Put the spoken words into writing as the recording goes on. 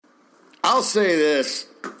I'll say this.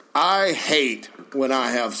 I hate when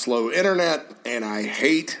I have slow internet, and I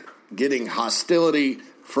hate getting hostility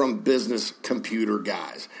from business computer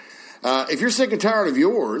guys. If you're sick and tired of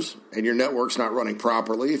yours and your network's not running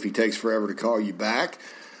properly, if he takes forever to call you back,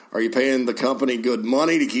 are you paying the company good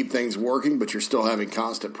money to keep things working, but you're still having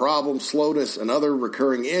constant problems, slowness, and other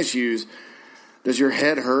recurring issues? Does your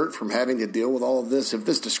head hurt from having to deal with all of this? If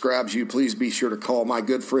this describes you, please be sure to call my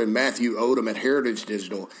good friend Matthew Odom at Heritage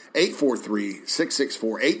Digital,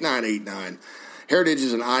 843-664-8989. Heritage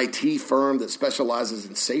is an IT firm that specializes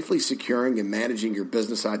in safely securing and managing your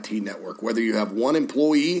business IT network. Whether you have one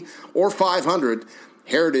employee or 500,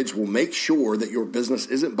 Heritage will make sure that your business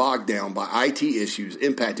isn't bogged down by IT issues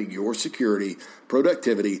impacting your security,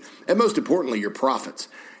 productivity, and most importantly, your profits.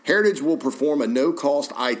 Heritage will perform a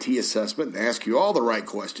no-cost IT assessment and ask you all the right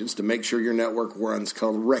questions to make sure your network runs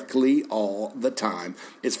correctly all the time.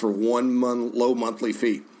 It's for one low monthly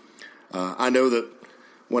fee. I know that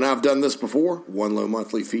when I've done this before, one low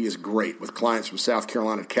monthly fee is great. With clients from South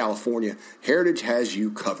Carolina to California, Heritage has you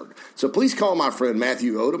covered. So please call my friend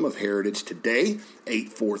Matthew Odom of Heritage today,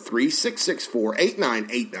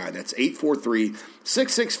 843-664-8989. That's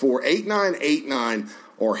 843-664-8989.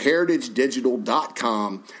 or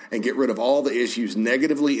heritagedigital.com, and get rid of all the issues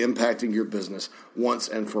negatively impacting your business once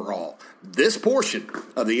and for all. This portion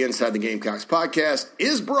of the Inside the Gamecocks podcast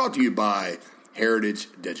is brought to you by Heritage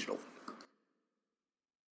Digital.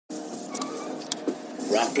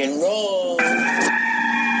 Rock and roll.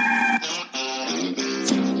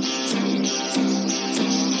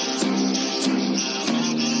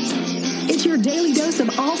 It's your daily dose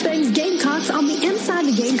of all things Gamecocks on the Inside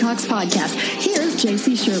the Gamecocks podcast. Here's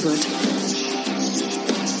J.C. Sherbert.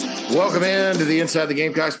 Welcome in to the Inside the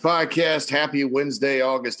Gamecocks podcast. Happy Wednesday,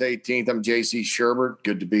 August 18th. I'm J.C. Sherbert.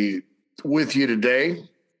 Good to be with you today.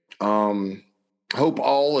 Hope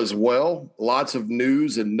all is well. Lots of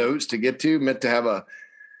news and notes to get to. Meant to have a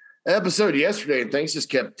episode yesterday, and things just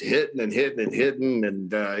kept hitting, and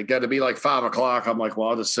it got to be like 5 o'clock. I'm like, well,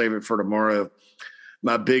 I'll just save it for tomorrow.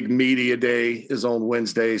 My big media day is on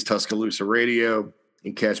Wednesdays, Tuscaloosa Radio.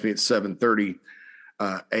 You can catch me at 7:30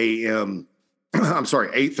 a.m. I'm sorry,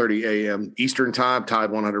 8:30 a.m. Eastern Time, Tide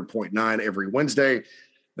 100.9 every Wednesday.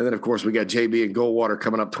 And then, of course, we got JB and Goldwater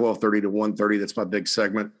coming up 12:30 to 1:30. That's my big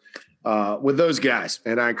segment with those guys.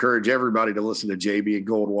 And I encourage everybody to listen to JB and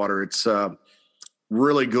Goldwater. It's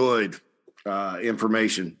really good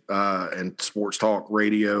information and sports talk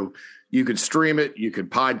radio. You can stream it. You can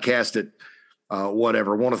podcast it.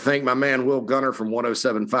 Whatever. I want to thank my man Will Gunner from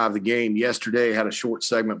 107.5 The Game. Yesterday had a short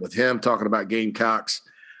segment with him talking about Gamecocks.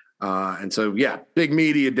 And so, yeah, big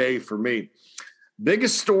media day for me.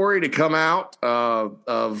 Biggest story to come out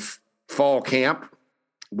of fall camp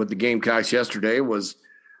with the Gamecocks yesterday was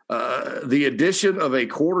the addition of a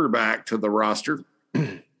quarterback to the roster,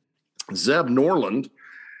 Zeb Norland,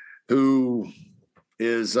 who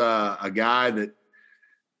is a guy that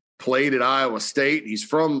played at Iowa State. He's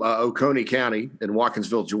from Oconee County in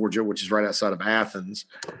Watkinsville, Georgia, which is right outside of Athens.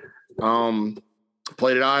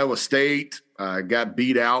 Played at Iowa State, got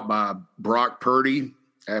beat out by Brock Purdy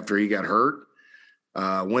after he got hurt.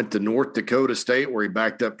 Went to North Dakota State where he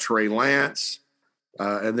backed up Trey Lance,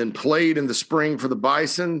 and then played in the spring for the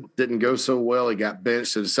Bison. Didn't go so well. He got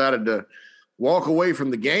benched, so decided to walk away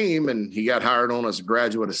from the game, and he got hired on as a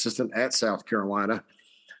graduate assistant at South Carolina.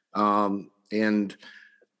 And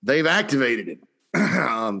they've activated it.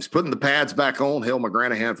 He's putting the pads back on. Hill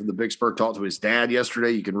McGranahan from the Big Spur talked to his dad yesterday.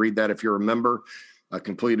 You can read that if you're a member, a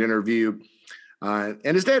complete interview. And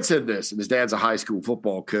his dad said this, and his dad's a high school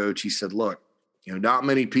football coach. He said, look, not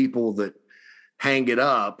many people that hang it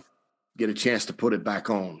up get a chance to put it back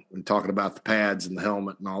on, and talking about the pads and the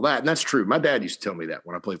helmet and all that. And that's true. My dad used to tell me that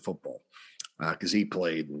when I played football because he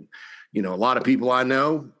played. And, a lot of people I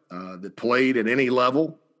know that played at any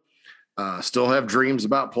level still have dreams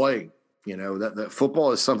about playing. That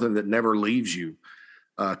football is something that never leaves you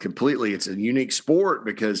completely. It's a unique sport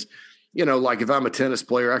because, like if I'm a tennis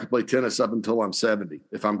player, I can play tennis up until I'm 70.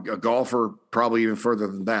 If I'm a golfer, probably even further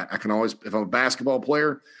than that. I can always, if I'm a basketball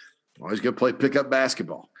player, I'm always going to play pickup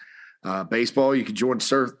basketball. Baseball, you can join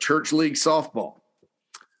church league softball.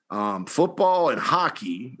 Football and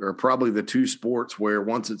hockey are probably the two sports where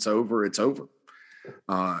once it's over, it's over.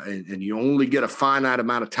 And you only get a finite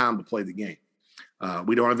amount of time to play the game.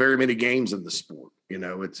 We don't have very many games in the sport.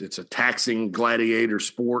 It's a taxing gladiator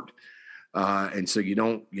sport. And so you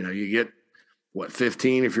don't, you get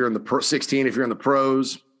 15 if you're in the 16 if you're in the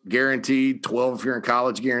pros, guaranteed, 12 if you're in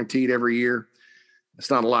college, guaranteed every year. It's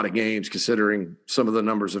not a lot of games considering some of the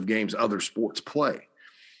numbers of games other sports play.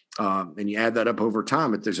 and you add that up over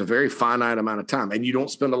time, there's a very finite amount of time. And you don't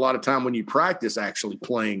spend a lot of time when you practice actually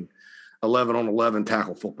playing 11 on 11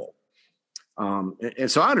 tackle football.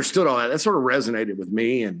 And so I understood all that. That sort of resonated with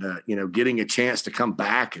me. And, getting a chance to come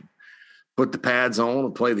back and put the pads on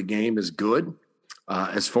and play the game is good.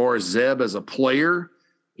 As far as Zeb as a player,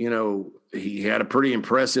 he had a pretty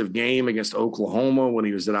impressive game against Oklahoma when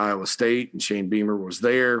he was at Iowa State and Shane Beamer was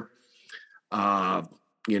there.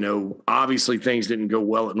 Obviously things didn't go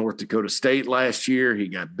well at North Dakota State last year. He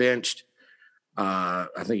got benched. I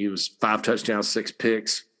think he was 5 touchdowns, 6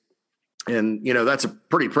 picks. And, that's a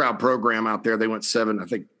pretty proud program out there. They went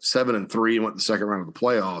 7-3 and went the second round of the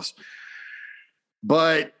playoffs.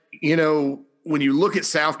 But, when you look at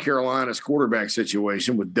South Carolina's quarterback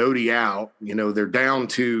situation with Doty out, they're down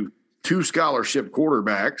to 2 scholarship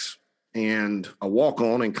quarterbacks and a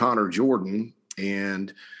walk-on in Connor Jordan.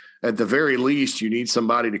 And at the very least, you need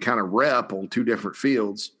somebody to kind of rep on 2 different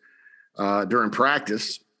fields during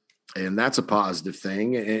practice. And that's a positive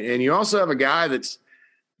thing. And you also have a guy that's,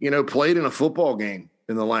 played in a football game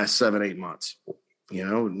in the last 7-8 months.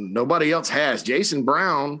 Nobody else has. Jason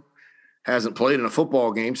Brown hasn't played in a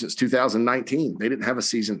football game since 2019. They didn't have a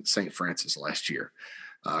season at St. Francis last year.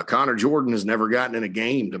 Connor Jordan has never gotten in a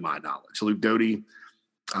game, to my knowledge. Luke Doty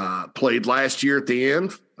played last year at the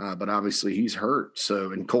end, but obviously he's hurt.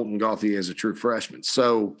 And Colton Gauthier is a true freshman.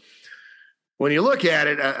 So when you look at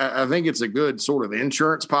it, I think it's a good sort of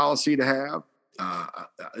insurance policy to have.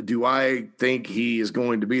 Do I think he is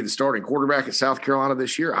going to be the starting quarterback at South Carolina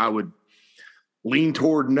this year? I would lean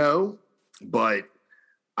toward no, but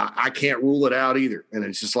I can't rule it out either. And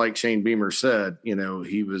it's just like Shane Beamer said,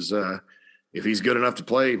 he was if he's good enough to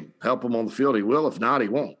play, help him on the field, he will. If not, he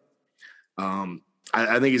won't. I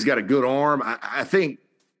think he's got a good arm. I think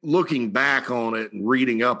looking back on it and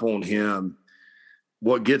reading up on him,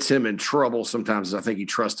 what gets him in trouble sometimes is I think he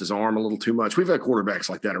trusts his arm a little too much. We've had quarterbacks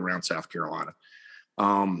like that around South Carolina.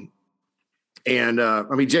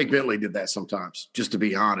 Jake Bentley did that sometimes, just to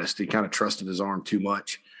be honest. He kind of trusted his arm too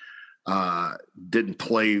much. Didn't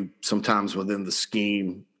play sometimes within the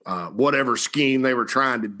scheme, whatever scheme they were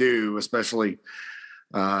trying to do, especially,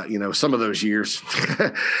 some of those years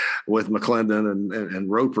with McClendon and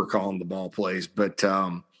Roper calling the ball plays. But,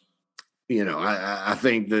 I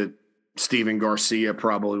think that Stephen Garcia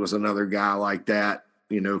probably was another guy like that,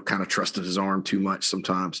 kind of trusted his arm too much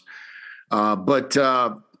sometimes. I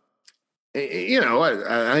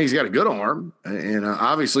think he's got a good arm, and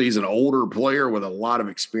obviously he's an older player with a lot of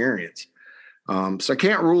experience. So I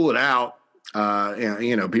can't rule it out.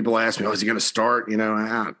 People ask me, is he going to start?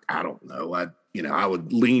 I don't know. I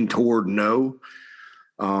would lean toward no,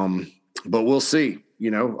 but we'll see. A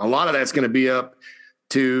lot of that's going to be up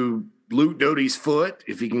to Luke Doty's foot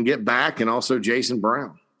if he can get back, and also Jason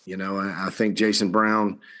Brown. I think Jason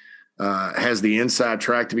Brown has the inside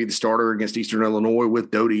track to be the starter against Eastern Illinois with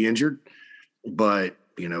Doty injured. But,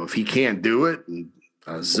 if he can't do it, and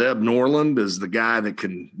Zeb Norland is the guy that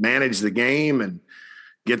can manage the game and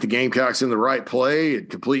get the Gamecocks in the right play and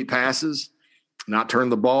complete passes, not turn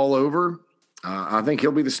the ball over, I think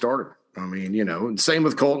he'll be the starter. And same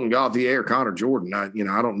with Colton Gauthier or Connor Jordan. I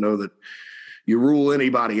don't know that you rule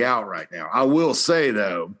anybody out right now. I will say,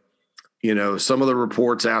 though, some of the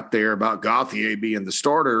reports out there about Gauthier being the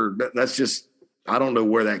starter, that's just – I don't know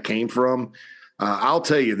where that came from. I'll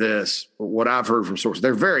tell you this, what I've heard from sources,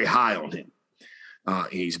 they're very high on him.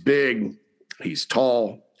 He's big, he's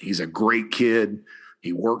tall, he's a great kid,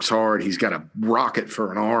 he works hard, he's got a rocket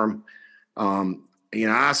for an arm.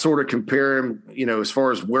 I sort of compare him, as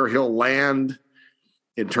far as where he'll land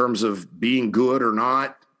in terms of being good or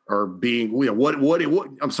not, or being, being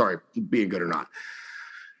good or not.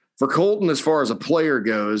 For Colton, as far as a player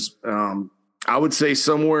goes, I would say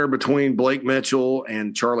somewhere between Blake Mitchell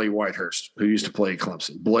and Charlie Whitehurst, who used to play at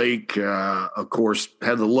Clemson. Blake, of course,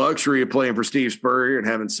 had the luxury of playing for Steve Spurrier and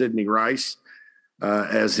having Sidney Rice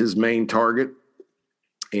as his main target,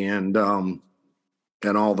 and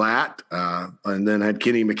all that. And then had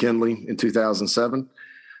Kenny McKinley in 2007.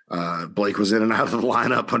 Blake was in and out of the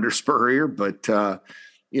lineup under Spurrier, but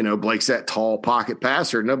Blake's that tall pocket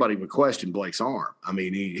passer. Nobody would question Blake's arm.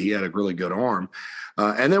 He had a really good arm.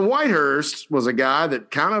 And then Whitehurst was a guy that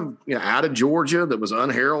kind of, out of Georgia, that was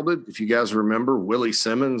unheralded. If you guys remember, Willie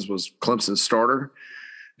Simmons was Clemson's starter,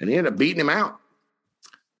 and he ended up beating him out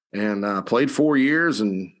and played 4 years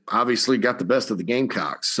and obviously got the best of the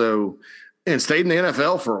Gamecocks. And stayed in the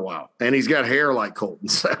NFL for a while, and he's got hair like Colton.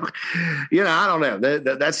 So, I don't know.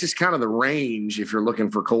 That's just kind of the range. If you're looking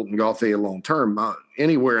for Colton Gauthier long-term,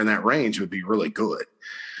 anywhere in that range would be really good.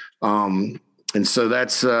 And so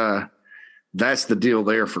that's the deal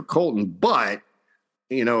there for Colton. But,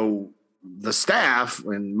 the staff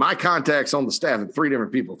and my contacts on the staff, and 3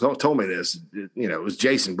 different people told me this, it was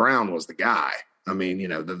Jason Brown was the guy. I mean,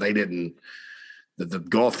 that they didn't, that the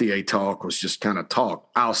Gauthier talk was just kind of talk.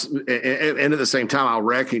 And at the same time, I'll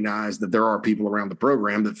recognize that there are people around the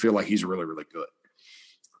program that feel like he's really, really good.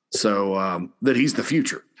 So that he's the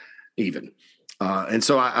future even. And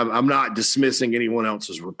so I'm not dismissing anyone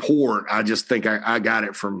else's report. I just think I got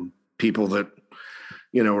it from people that,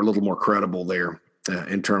 are a little more credible there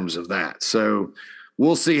in terms of that. So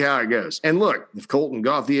we'll see how it goes. And look, if Colton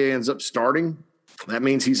Gauthier ends up starting, that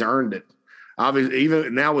means he's earned it. Obviously,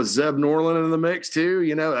 even now with Zeb Norland in the mix too,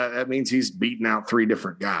 that means he's beaten out 3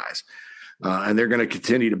 different guys. And they're going to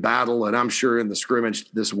continue to battle. And I'm sure in the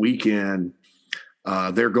scrimmage this weekend,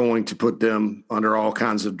 they're going to put them under all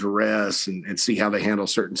kinds of duress and see how they handle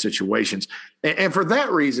certain situations. And for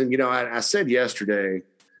that reason, I said yesterday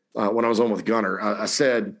when I was on with Gunner, I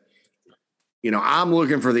said, I'm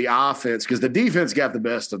looking for the offense because the defense got the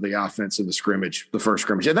best of the offense in the first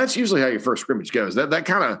scrimmage. And that's usually how your first scrimmage goes. That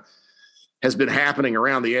kind of has been happening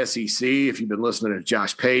around the SEC if you've been listening to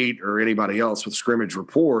Josh Pate or anybody else with scrimmage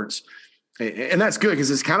reports. And that's good because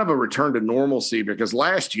it's kind of a return to normalcy because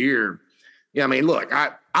last year, look,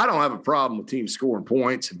 I don't have a problem with teams scoring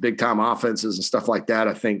points and big-time offenses and stuff like that.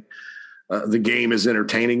 I think the game is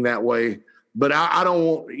entertaining that way. But I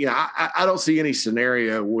don't see any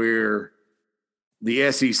scenario where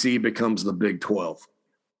the SEC becomes the Big 12.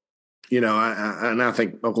 And I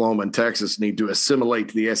think Oklahoma and Texas need to assimilate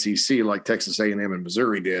to the SEC like Texas A&M and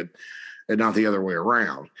Missouri did, and not the other way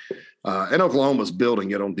around. And Oklahoma's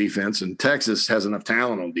building it on defense, and Texas has enough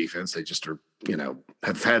talent on defense. They just are,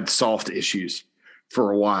 have had soft issues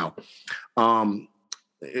for a while.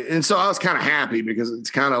 And so I was kind of happy because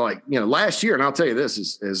it's kind of like, last year, and I'll tell you this,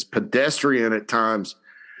 is pedestrian at times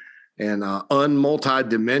and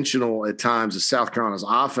unmultidimensional at times as South Carolina's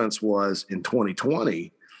offense was in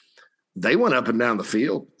 2020. They went up and down the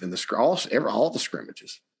field in all the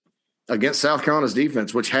scrimmages against South Carolina's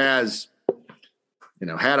defense, which has,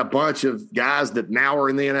 had a bunch of guys that now are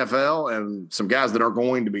in the NFL and some guys that are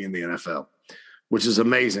going to be in the NFL, which is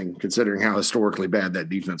amazing considering how historically bad that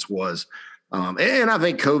defense was. And I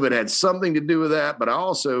think COVID had something to do with that, but I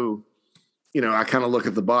also, I kind of look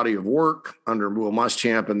at the body of work under Will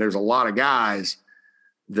Muschamp, and there's a lot of guys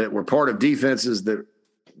that were part of defenses that,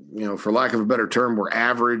 for lack of a better term, were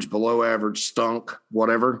average, below average, stunk,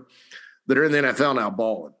 whatever, that are in the NFL now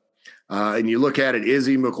balling. And you look at it,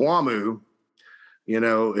 Izzy Mukwamu,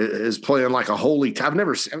 is playing like a holy. I've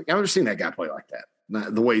never seen that guy play like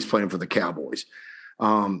that. The way he's playing for the Cowboys,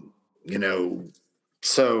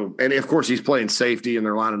 So, and of course he's playing safety and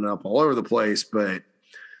they're lining up all over the place, but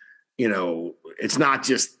it's not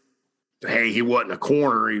just, hey, he wasn't a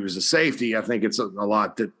corner, he was a safety. I think it's a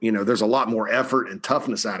lot that, there's a lot more effort and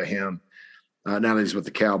toughness out of him now that he's with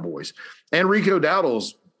the Cowboys. And Rico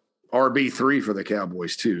Dowdle's RB3 for the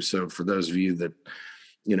Cowboys too. So for those of you that,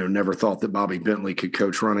 never thought that Bobby Bentley could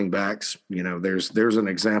coach running backs, there's an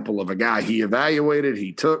example of a guy he evaluated,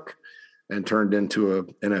 he took, and turned into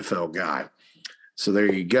an NFL guy. So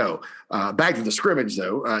there you go. Back to the scrimmage,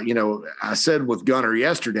 though. I said with Gunner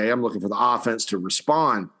yesterday, I'm looking for the offense to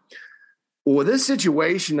respond. Well, with this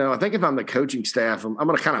situation, though, I think if I'm the coaching staff, I'm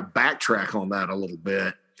going to kind of backtrack on that a little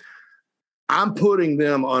bit. I'm putting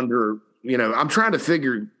them under, I'm trying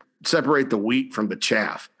to separate the wheat from the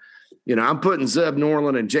chaff. I'm putting Zeb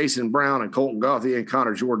Norland and Jason Brown and Colton Gauthier and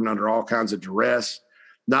Connor Jordan under all kinds of duress,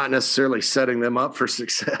 not necessarily setting them up for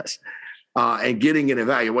success. And getting an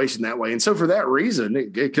evaluation that way. And so for that reason,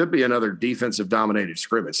 it could be another defensive dominated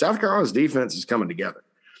scrimmage. South Carolina's defense is coming together.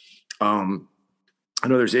 I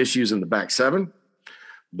know there's issues in the back seven,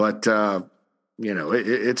 but,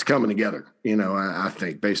 it's coming together, I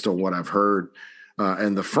think based on what I've heard.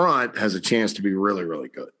 And the front has a chance to be really, really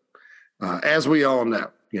good. As we all know,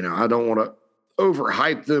 I don't want to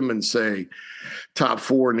overhype them and say top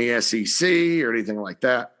 4 in the SEC or anything like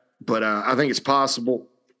that. But I think it's possible.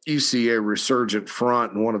 You see a resurgent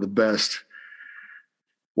front and one of the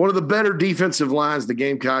better defensive lines the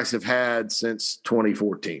Gamecocks have had since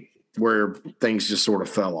 2014, where things just sort of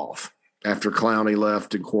fell off. After Clowney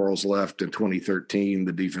left and Quarles left in 2013,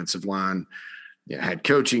 the defensive line had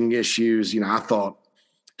coaching issues. I thought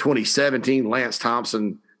 2017, Lance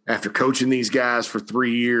Thompson, after coaching these guys for 2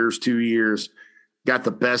 years, got the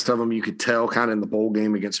best of them. You could tell kind of in the bowl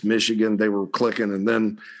game against Michigan, they were clicking, and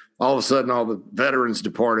then all of a sudden, all the veterans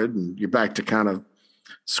departed, and you're back to kind of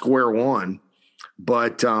square one.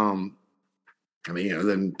 But, then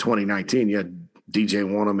 2019, you had DJ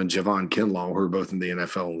Wonnum and Javon Kinlaw, who are both in the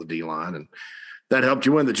NFL on the D-line, and that helped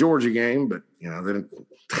you win the Georgia game, but then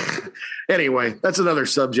anyway, that's another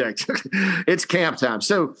subject. It's camp time.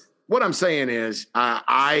 So what I'm saying is,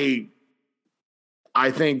 I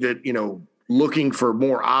think that looking for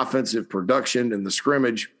more offensive production in the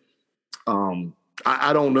scrimmage.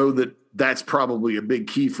 I don't know that that's probably a big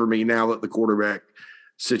key for me now that the quarterback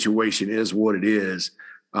situation is what it is.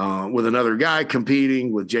 With another guy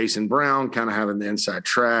competing, with Jason Brown kind of having the inside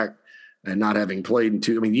track and not having played in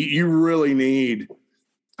two. I mean, you really need,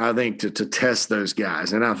 I think, to test those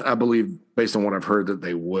guys. And I believe, based on what I've heard, that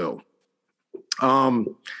they will.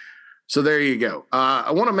 So there you go.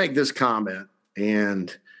 I want to make this comment,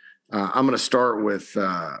 and I'm going to start with,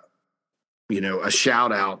 a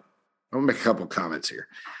shout out. I'm going to make a couple of comments here.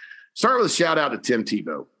 Start with a shout out to Tim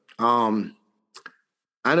Tebow.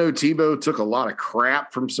 I know Tebow took a lot of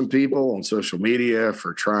crap from some people on social media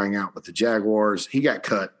for trying out with the Jaguars. He got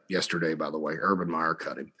cut yesterday, by the way. Urban Meyer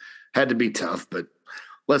cut him. Had to be tough, but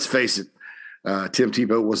let's face it, Tim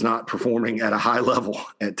Tebow was not performing at a high level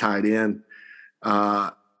at tight end.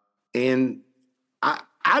 And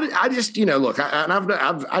I just, look,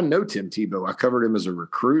 I know Tim Tebow. I covered him as a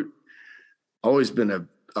recruit. Always been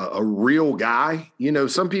a real guy.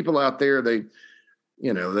 Some people out there, they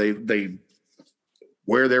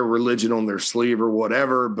wear their religion on their sleeve or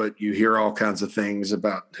whatever, but you hear all kinds of things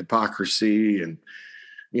about hypocrisy and,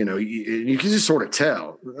 you can just sort of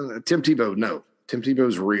tell. Tim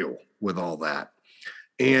Tebow's real with all that.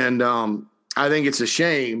 And I think it's a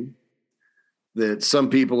shame that some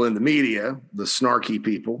people in the media, the snarky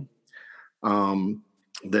people,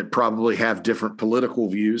 that probably have different political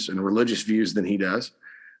views and religious views than he does,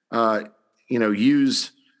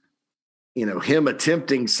 use, him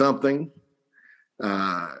attempting something,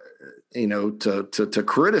 to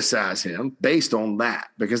criticize him based on that,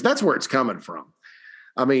 because that's where it's coming from.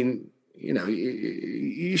 I mean,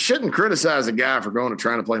 you shouldn't criticize a guy for going and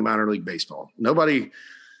trying to play minor league baseball. Nobody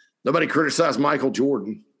criticized Michael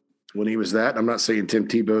Jordan when he was that. I'm not saying Tim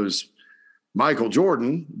Tebow's Michael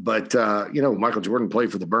Jordan, but Michael Jordan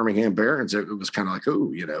played for the Birmingham Barons. It was kind of like,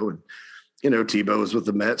 Tebow was with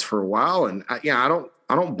the Mets for a while, and I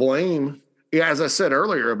don't blame. Yeah, as I said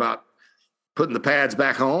earlier about putting the pads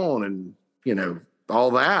back on and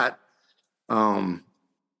all that.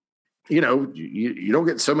 You don't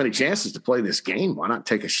get so many chances to play this game. Why not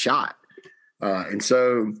take a shot? And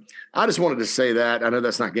so I just wanted to say that. I know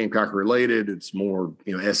that's not Gamecock related. It's more,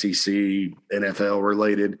 SEC, NFL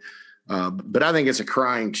related. But I think it's a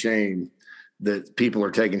crying shame that people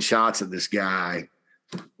are taking shots at this guy,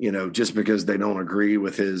 just because they don't agree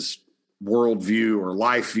with his worldview or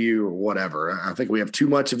life view or whatever. I think we have too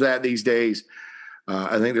much of that these days.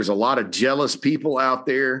 I think there's a lot of jealous people out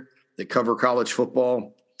there that cover college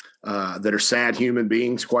football that are sad human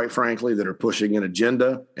beings, quite frankly, that are pushing an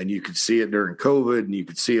agenda. And you could see it during COVID, and you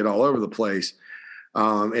could see it all over the place.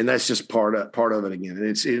 And that's just part of it again. And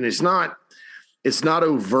it's not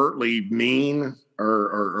overtly mean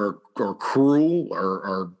or cruel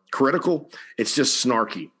or critical. It's just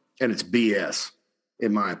snarky, and it's BS,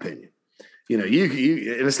 in my opinion. And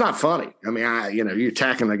it's not funny. I mean, you're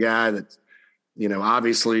attacking the guy that,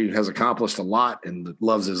 obviously has accomplished a lot and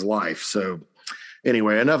loves his life. So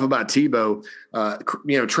anyway, enough about Tebow.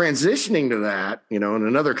 Transitioning to that, and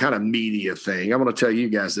another kind of media thing. I'm going to tell you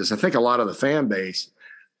guys this. I think a lot of the fan base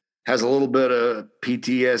has a little bit of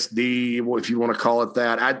PTSD, if you want to call it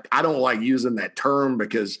that. I don't like using that term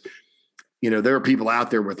because, there are people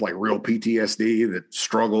out there with like real PTSD that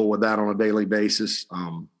struggle with that on a daily basis.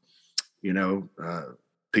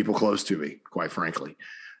 People close to me, quite frankly.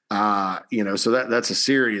 So that's a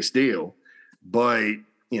serious deal. But,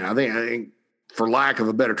 I think for lack of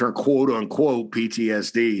a better term, quote unquote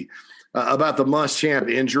PTSD, about the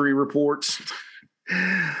Muschamp injury reports,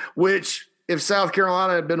 which if South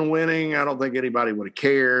Carolina had been winning, I don't think anybody would have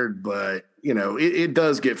cared. But, it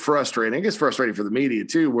does get frustrating. It gets frustrating for the media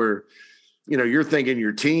too, where, you're thinking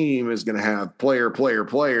your team is going to have player,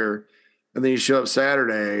 and then you show up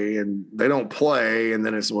Saturday and they don't play. And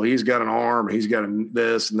then it's, well, he's got an arm, he's got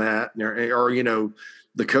this and that. Or,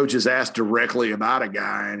 the coach is asked directly about a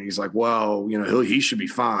guy and he's like, well, he should be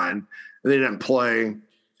fine. And they didn't play.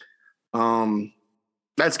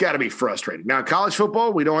 That's got to be frustrating. Now, college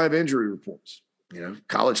football, we don't have injury reports.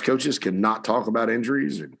 College coaches cannot talk about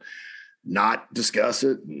injuries and not discuss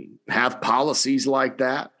it and have policies like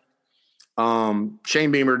that.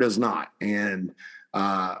 Shane Beamer does not. And,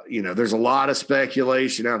 there's a lot of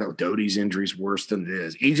speculation out there. Doty's injury is worse than it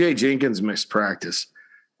is. EJ Jenkins missed practice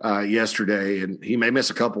yesterday, and he may miss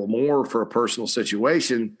a couple more for a personal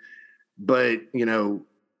situation. But,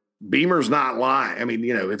 Beamer's not lying. I mean,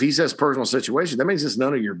 if he says personal situation, that means it's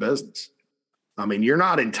none of your business. I mean, you're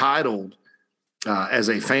not entitled as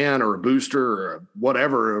a fan or a booster or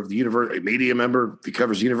whatever of the university, media member who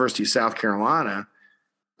covers University of South Carolina,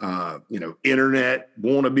 internet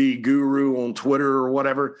wannabe guru on Twitter or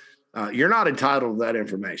whatever. You're not entitled to that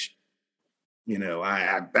information.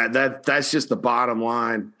 That's just the bottom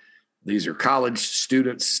line. These are college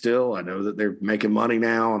students still. I know that they're making money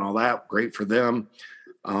now and all that. Great for them.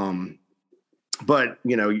 But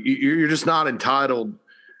you're just not entitled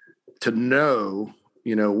to know,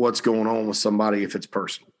 what's going on with somebody if it's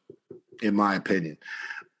personal, in my opinion.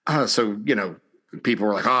 So people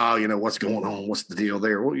are like, what's going on? What's the deal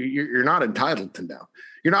there? Well, you're not entitled to know.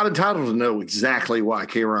 You're not entitled to know exactly why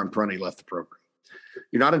K'Ron Prunty left the program.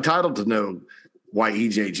 You're not entitled to know why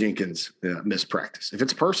E.J. Jenkins missed practice. If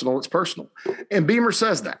it's personal, it's personal. And Beamer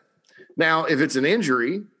says that. Now, if it's an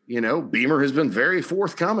injury, Beamer has been very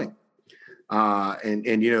forthcoming. And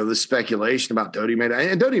the speculation about Doty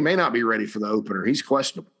may not be ready for the opener. He's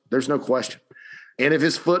questionable. There's no question. And if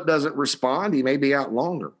his foot doesn't respond, he may be out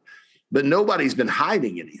longer. But nobody's been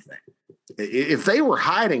hiding anything. If they were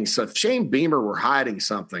hiding, so if Shane Beamer were hiding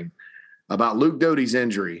something about Luke Doty's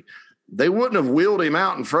injury, they wouldn't have wheeled him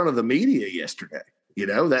out in front of the media yesterday.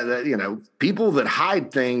 People that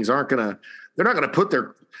hide things they're not going to put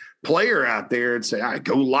their player out there and say, "I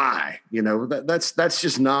go lie." That's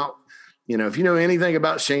just not, if you know anything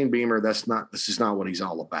about Shane Beamer, this is not what he's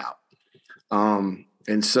all about.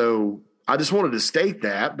 And so I just wanted to state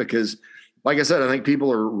that because, like I said, I think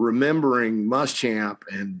people are remembering Muschamp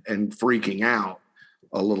and freaking out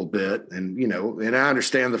a little bit. And, and I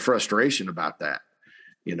understand the frustration about that.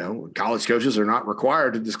 College coaches are not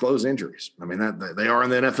required to disclose injuries. I mean, that they are in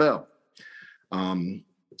the NFL.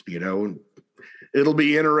 It'll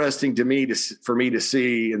be interesting for me to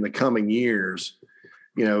see in the coming years,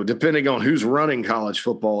 depending on who's running college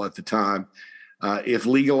football at the time, if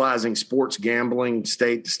legalizing sports gambling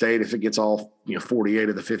state to state, if it gets all 48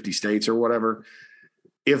 of the 50 states or whatever,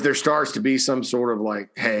 if there starts to be some sort of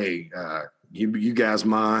like, hey, you guys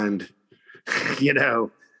mind,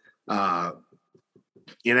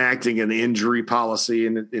 enacting an injury policy,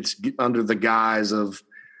 and it's under the guise of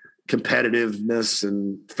competitiveness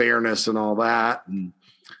and fairness and all that, and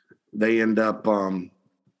they end up having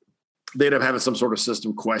some sort of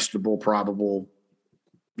system, questionable, probable,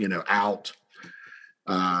 out,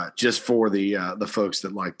 just for the folks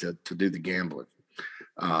that like to do the gambling.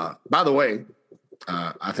 By the way,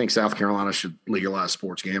 I think South Carolina should legalize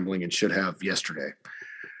sports gambling and should have yesterday.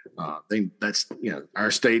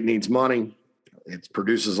 Our state needs money. It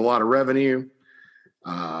produces a lot of revenue.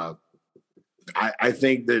 I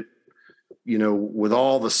think that, with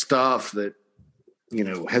all the stuff that,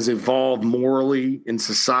 has evolved morally in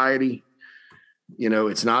society,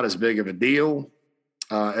 it's not as big of a deal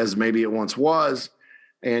as maybe it once was.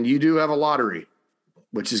 And you do have a lottery,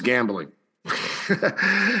 which is gambling.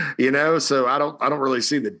 So I don't really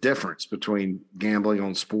see the difference between gambling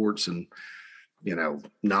on sports and,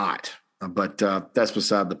 not. But that's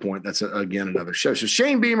beside the point. That's again another show. So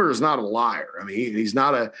Shane Beamer is not a liar. I mean, he's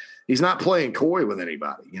not playing coy with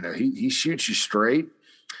anybody. He shoots you straight.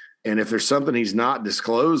 And if there's something he's not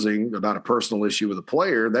disclosing about a personal issue with a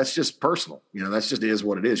player, that's just personal. That's just is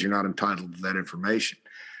what it is. You're not entitled to that information.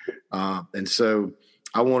 And so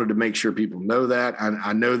I wanted to make sure people know that.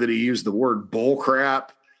 I know that he used the word bull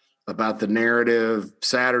crap about the narrative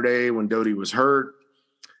Saturday when Doty was hurt.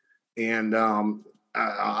 And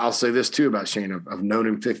I'll say this too about Shane. I've known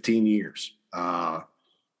him 15 years.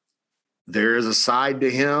 There is a side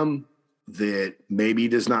to him that maybe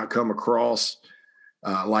does not come across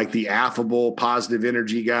like the affable, positive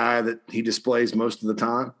energy guy that he displays most of the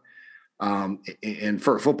time. And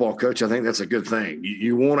for a football coach, I think that's a good thing.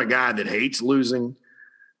 You want a guy that hates losing,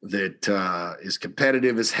 that is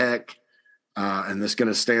competitive as heck, and that's going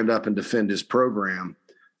to stand up and defend his program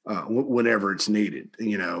whenever it's needed,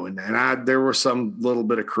 and there was some little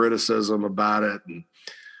bit of criticism about it and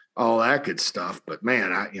all that good stuff. But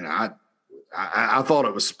man, I thought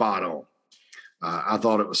it was spot on. I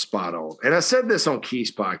thought it was spot on. And I said this on Keith's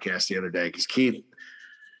podcast the other day, because Keith,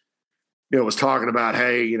 was talking about,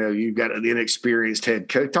 hey, you've got an inexperienced head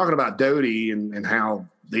coach, talking about Doty and how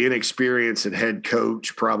the inexperience at head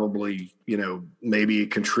coach probably, maybe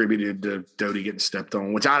contributed to Doty getting stepped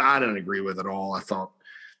on, which I didn't agree with at all. I thought,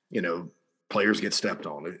 players get stepped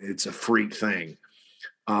on. It's a freak thing.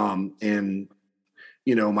 And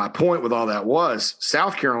my point with all that was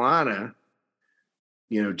South Carolina,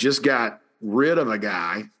 just got rid of a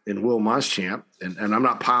guy in Will Muschamp, and I'm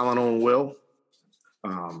not piling on Will.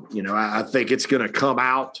 I think it's going to come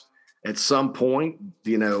out at some point,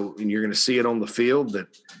 and you're going to see it on the field that,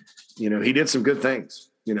 he did some good things.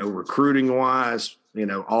 recruiting wise,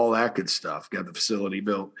 all that good stuff. Got the facility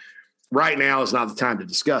built. Right now is not the time to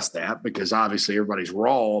discuss that because obviously everybody's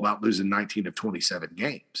raw about losing 19 of 27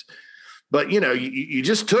 games. But, you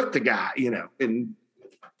just took the guy, and,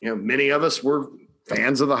 many of us were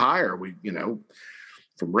fans of the hire. We,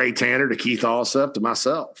 from Ray Tanner to Keith Alsop to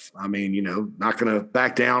myself. I mean, not going to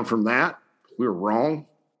back down from that. We were wrong.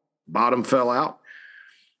 Bottom fell out.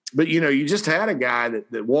 But, you just had a guy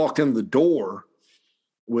that walked in the door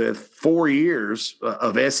with 4 years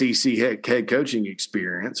of SEC head coaching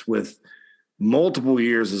experience, with multiple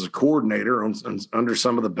years as a coordinator under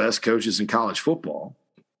some of the best coaches in college football.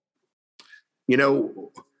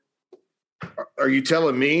 Are you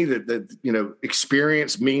telling me that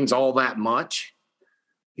experience means all that much,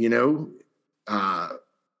 when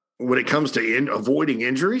it comes to avoiding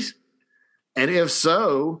injuries? And if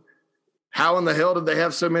so, how in the hell did they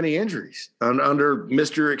have so many injuries under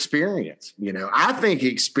Mr. Experience? I think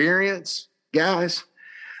experience, guys,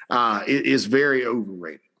 is very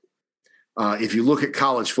overrated. If you look at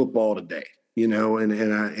college football today,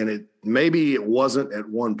 and maybe it wasn't at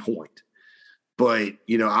one point, but,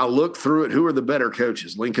 I look through it. Who are the better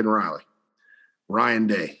coaches? Lincoln Riley, Ryan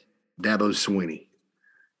Day, Dabo Swinney,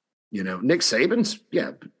 Nick Saban's.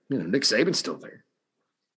 Yeah. Nick Saban's still there.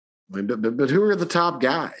 But who are the top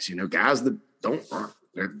guys? Guys that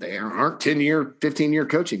they aren't 10-year, 15-year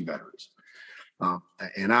coaching veterans.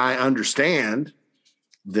 And I understand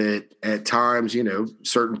that at times,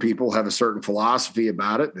 certain people have a certain philosophy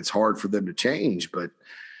about it. And it's hard for them to change. But,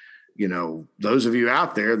 those of you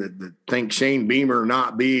out there that think Shane Beamer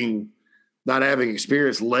not having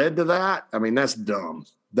experience led to that, I mean, that's dumb.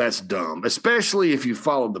 That's dumb, especially if you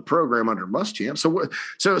followed the program under Muschamp. So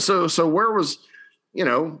where was,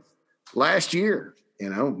 last year,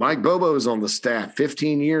 Mike Bobo is on the staff,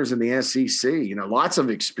 15 years in the SEC, lots of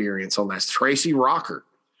experience on that. Tracy Rocker,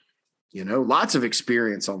 lots of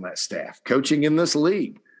experience on that staff, coaching in this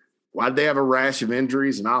league. Why'd they have a rash of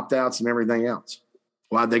injuries and opt-outs and everything else?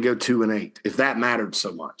 Why'd they go 2-8 if that mattered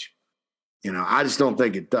so much? I just don't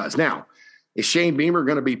think it does. Now, is Shane Beamer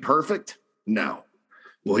going to be perfect? No.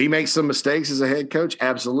 Will he make some mistakes as a head coach?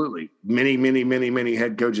 Absolutely. Many, many, many, many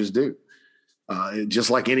head coaches do. Just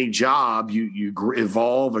like any job, you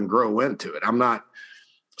evolve and grow into it. I'm not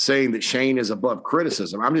saying that Shane is above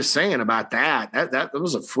criticism. I'm just saying about that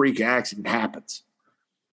was a freak accident. It happens.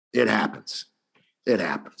 It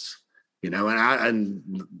happens.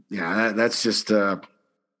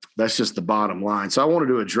 That's just the bottom line. So I wanted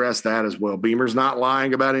to address that as well. Beamer's not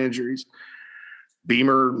lying about injuries.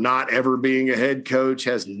 Beamer not ever being a head coach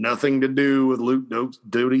has nothing to do with Luke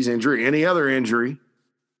Doty's injury, any other injury.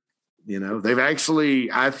 They've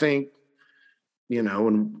actually, I think,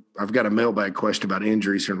 and I've got a mailbag question about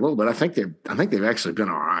injuries here in a little bit. I think they've actually been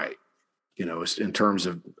all right, in terms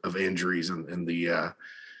of injuries in the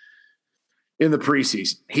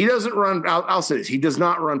preseason. He doesn't run. I'll say this: he does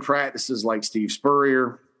not run practices like Steve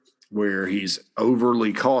Spurrier, where he's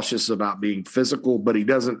overly cautious about being physical. But he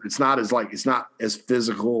doesn't. It's not as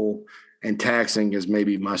physical and taxing as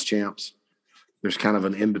maybe Muschamp's. There's kind of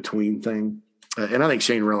an in between thing. And I think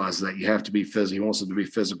Shane realizes that you have to be physical. He wants it to be a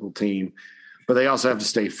physical team, but they also have to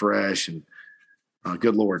stay fresh. And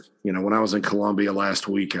good Lord, when I was in Columbia last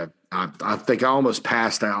week, I think I almost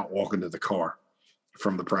passed out walking to the car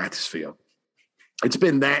from the practice field. It's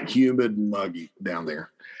been that humid and muggy down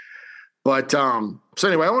there. But so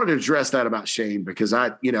anyway, I wanted to address that about Shane because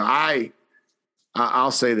I'll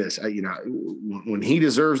say this, when he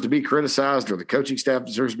deserves to be criticized or the coaching staff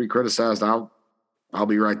deserves to be criticized, I'll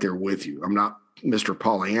be right there with you. I'm not Mr.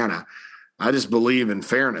 Pollyanna. I just believe in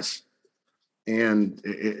fairness. And,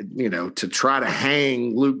 to try to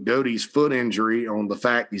hang Luke Doty's foot injury on the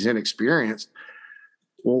fact he's inexperienced,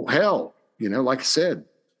 well, hell, like I said,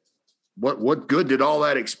 what good did all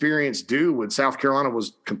that experience do when South Carolina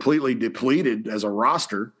was completely depleted as a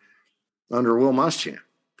roster under Will Muschamp?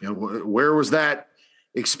 Where was that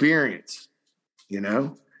experience?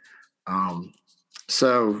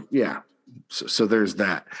 So, yeah. So there's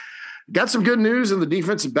that. Got some good news in the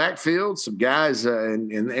defensive backfield. Some guys,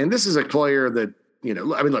 and this is a player that,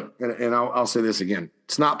 look, and I'll say this again.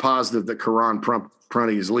 It's not positive that Karan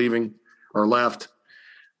Prunty is leaving or left.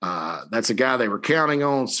 That's a guy they were counting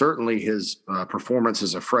on. Certainly his performance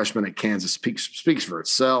as a freshman at Kansas speaks for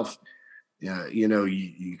itself.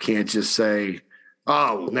 You can't just say,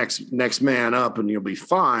 oh, next man up and you'll be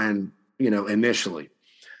fine, initially.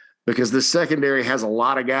 Because the secondary has a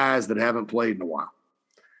lot of guys that haven't played in a while.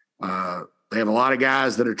 They have a lot of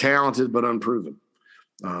guys that are talented but unproven.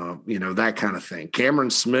 That kind of thing.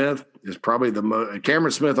 Cameron Smith is probably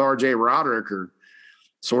Cameron Smith, R.J. Roderick are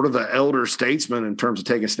sort of the elder statesman in terms of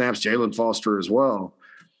taking snaps, Jalen Foster as well.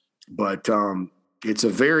 But it's a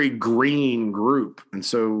very green group. And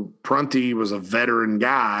so Prunty was a veteran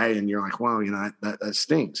guy, and you're like, wow, that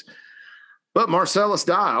stinks. But Marcellus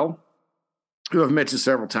Dial, who I've mentioned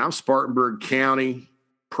several times, Spartanburg County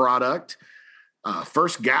product,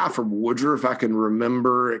 first guy from Woodruff I can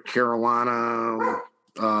remember at Carolina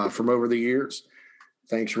from over the years.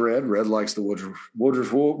 Thanks, Red. Red likes the Woodruff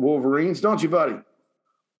Wolverines, don't you, buddy?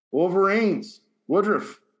 Wolverines,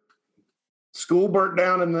 Woodruff. School burnt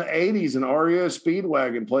down in the 80s, and REO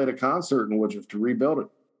Speedwagon played a concert in Woodruff to rebuild it.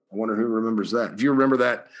 I wonder who remembers that. If you remember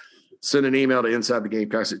that, send an email to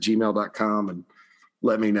insidethegamecocks@gmail.com and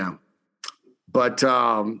let me know. But,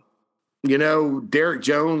 Derek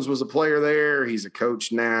Jones was a player there. He's a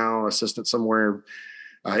coach now, assistant somewhere.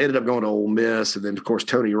 Ended up going to Ole Miss. And then, of course,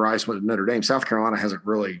 Tony Rice went to Notre Dame. South Carolina hasn't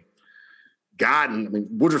really gotten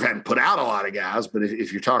 – Woodruff hadn't put out a lot of guys, but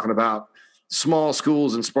if you're talking about small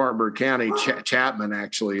schools in Spartanburg County, Chapman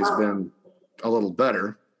actually has been a little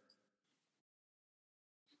better.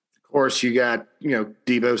 Of course, you got,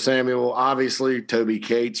 Debo Samuel, obviously, Toby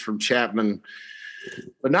Cates from Chapman,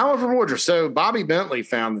 but now we're from Woodruff. So Bobby Bentley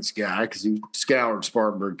found this guy because he scoured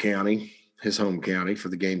Spartanburg County, his home county, for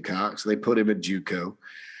the Gamecocks. They put him at JUCO.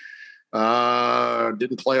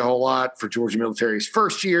 Didn't play a whole lot for Georgia Military's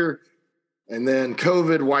first year, and then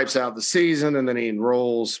COVID wipes out the season, and then he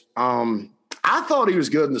enrolls. I thought he was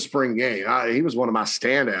good in the spring game. He was one of my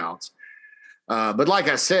standouts. But like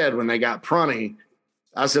I said, when they got Prunty,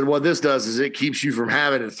 I said, what this does is it keeps you from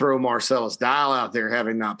having to throw Marcellus Dial out there,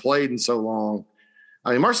 having not played in so long.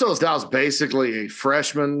 Marcellus Dial is basically a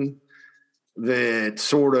freshman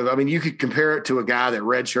that you could compare it to a guy that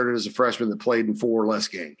redshirted as a freshman that played in 4 or less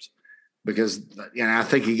games because, I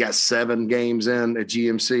think he got 7 games in at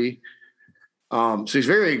GMC. So he's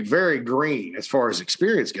very, very green as far as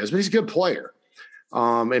experience goes, but he's a good player.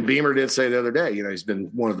 And Beamer did say the other day, he's been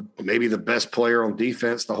one of maybe the best player on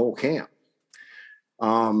defense the whole camp.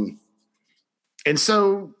 And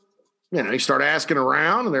so, you start asking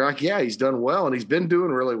around and they're like, yeah, he's done well. And he's been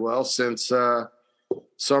doing really well since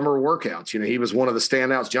summer workouts. He was one of the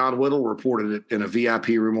standouts. John Whittle reported it in a VIP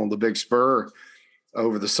room on the Big Spur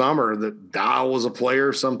over the summer that Dial was a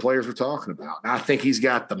player some players were talking about. And I think he's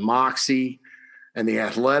got the moxie and the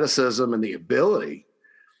athleticism and the ability.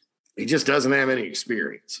 He just doesn't have any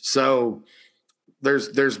experience. So there's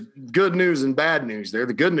good news and bad news there.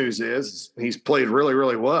 The good news is he's played really,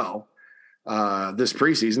 really well this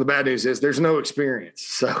preseason. The bad news is there's no experience.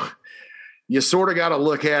 So you sort of got to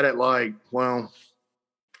look at it like, well,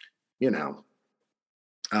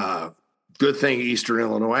 good thing Eastern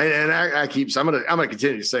Illinois. And I'm going to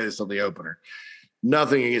continue to say this on the opener.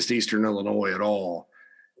 Nothing against Eastern Illinois at all.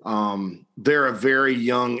 They're a very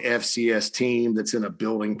young FCS team that's in a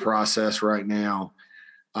building process right now.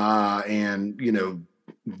 And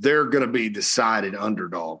they're going to be decided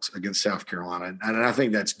underdogs against South Carolina. And I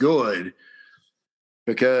think that's good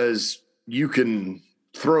because you can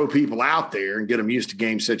throw people out there and get them used to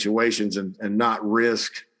game situations and not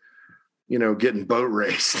risk, getting boat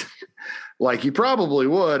raced like you probably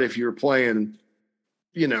would if you were playing,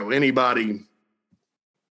 anybody,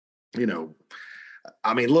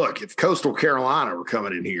 look, if Coastal Carolina were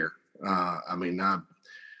coming in here,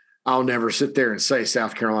 I'll never sit there and say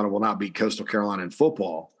South Carolina will not beat Coastal Carolina in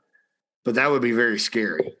football, but that would be very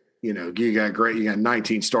scary. You got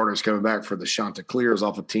 19 starters coming back for the Chanticleers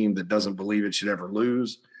off a team that doesn't believe it should ever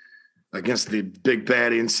lose against the big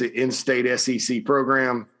bad in-state SEC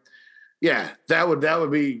program. Yeah, that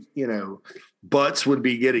would be, butts would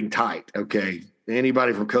be getting tight. Okay.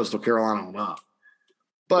 Anybody from Coastal Carolina on up.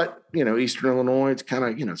 But, Eastern Illinois, it's kind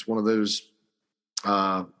of, it's one of those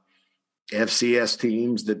FCS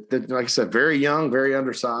teams that, like I said, very young, very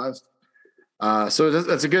undersized. So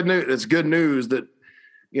that's good news. It's good news that,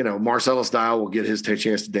 Marcellus Dial will get his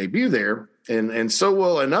chance to debut there. And so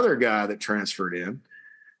will another guy that transferred in.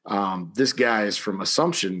 This guy is from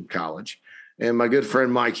Assumption College. And my good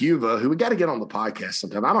friend Mike Uva, who we got to get on the podcast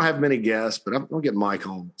sometime. I don't have many guests, but I'll get Mike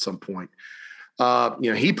on at some point.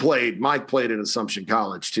 Mike played at Assumption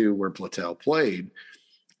College too, where Platel played.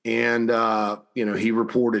 And, he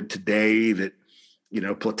reported today that,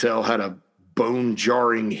 Platel had a bone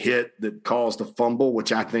jarring hit that caused a fumble,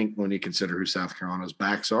 which I think when you consider who South Carolina's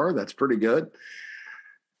backs are, that's pretty good.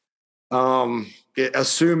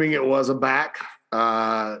 Assuming it was a back,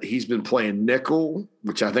 he's been playing nickel,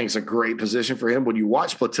 which I think is a great position for him. When you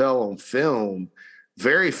watch Platel on film,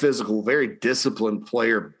 very physical, very disciplined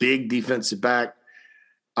player, big defensive back.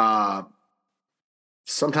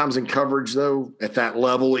 Sometimes in coverage, though, at that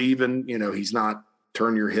level, even, he's not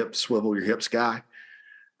turn your hips, swivel your hips guy.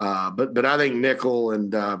 But I think nickel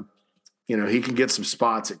and, he can get some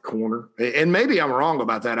spots at corner. And maybe I'm wrong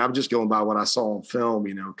about that. I'm just going by what I saw on film,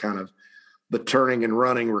 kind of the turning and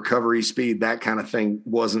running, recovery speed, that kind of thing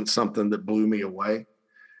wasn't something that blew me away.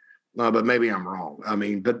 But maybe I'm wrong. I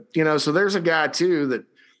mean, but, so there's a guy too that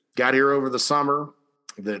got here over the summer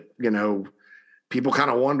that, people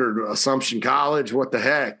kind of wondered, Assumption College, what the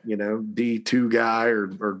heck, D2 guy or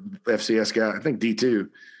FCS guy, I think D2,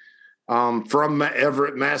 from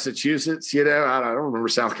Everett, Massachusetts. I don't remember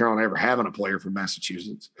South Carolina ever having a player from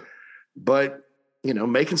Massachusetts, but,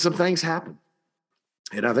 making some things happen.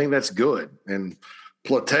 And I think that's good. And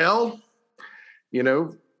Platel,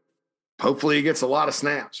 hopefully he gets a lot of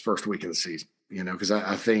snaps first week of the season, because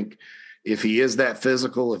I think if he is that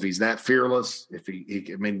physical, if he's that fearless,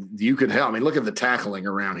 you can help. Look at the tackling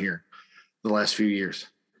around here the last few years,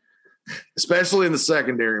 especially in the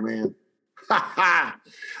secondary, man.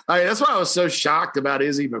 That's why I was so shocked about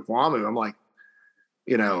Izzy Mukuamu. I'm like,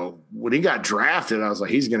 when he got drafted, I was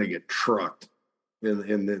like, he's going to get trucked in the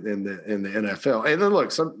NFL. And then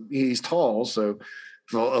look, he's tall, so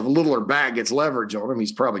if a littler back gets leverage on him,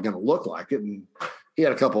 he's probably going to look like it. And he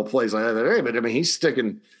had a couple of plays like that. But he's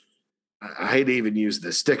sticking. I hate to even use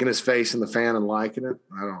this, sticking his face in the fan and liking it.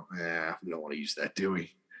 We don't want to use that, do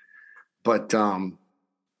we? But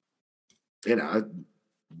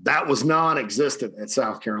that was non-existent at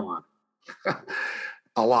South Carolina.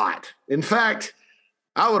 A lot. In fact,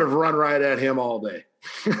 I would have run right at him all day.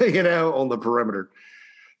 On the perimeter.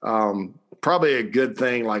 Probably a good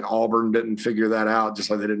thing, like Auburn didn't figure that out, just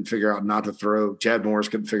like they didn't figure out not to throw. Chad Morris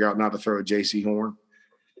couldn't figure out not to throw J.C. Horn.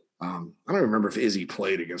 I don't remember if Izzy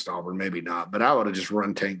played against Auburn, maybe not, but I would have just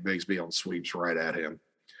run Tank Bigsby on sweeps right at him.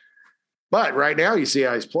 But right now you see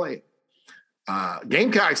how he's playing.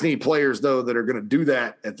 Gamecocks need players, though, that are going to do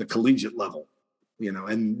that at the collegiate level,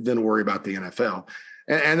 and then worry about the NFL.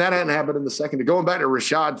 And that hadn't happened in the second. Going back to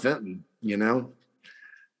Rashad Fenton,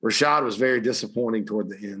 Rashad was very disappointing toward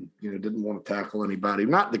the end. Didn't want to tackle anybody.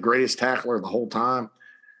 Not the greatest tackler the whole time,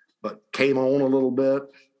 but came on a little bit.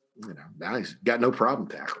 Now he's got no problem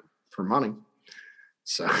tackling for money.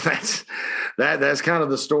 So that's kind of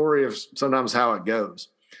the story of sometimes how it goes.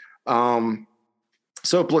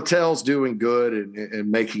 So Platel's doing good and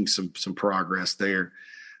making some progress there.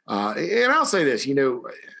 And I'll say this,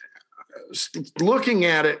 looking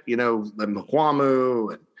at it, the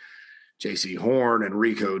Mukuamu and J.C. Horn and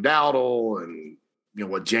Rico Dowdle and,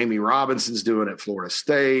 what Jamie Robinson's doing at Florida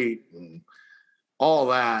State and all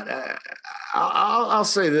that. I'll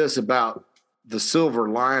say this about the silver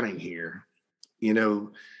lining here,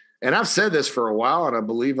 and I've said this for a while, and I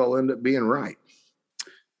believe I'll end up being right.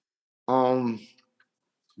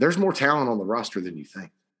 There's more talent on the roster than you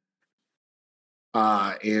think.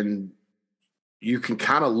 And you can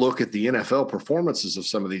kind of look at the NFL performances of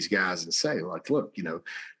some of these guys and say, like, look, DJ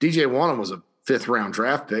Wonnum was a 5th-round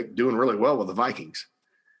draft pick doing really well with the Vikings.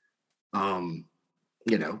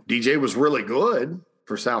 DJ was really good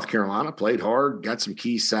for South Carolina, played hard, got some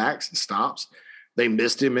key sacks and stops. They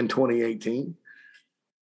missed him in 2018.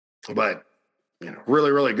 But, really,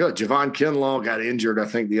 really good. Javon Kinlaw got injured, I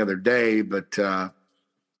think, the other day, but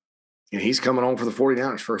he's coming on for the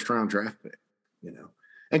 49ers first-round draft pick,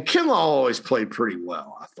 And Kinlaw always played pretty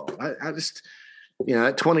well, I thought. I just,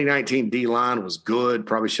 that 2019 D-line was good,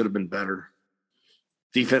 probably should have been better.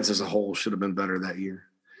 Defense as a whole should have been better that year.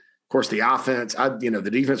 Of course, the offense, the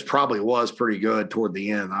defense probably was pretty good toward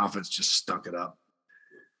the end. The offense just stuck it up.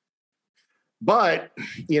 But,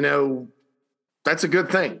 that's a good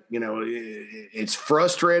thing. It's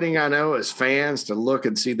frustrating, I know, as fans to look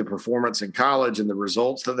and see the performance in college and the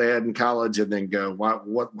results that they had in college and then go,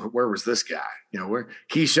 where was this guy? Where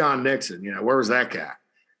Keyshawn Nixon, where was that guy?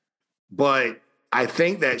 But I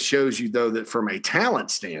think that shows you, though, that from a talent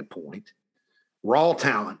standpoint, raw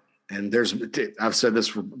talent, and I've said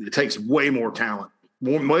this, it takes way more talent,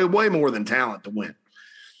 way more than talent to win.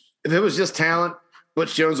 If it was just talent,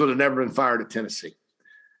 Butch Jones would have never been fired at Tennessee.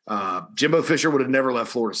 Jimbo Fisher would have never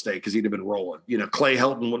left Florida State because he'd have been rolling. Clay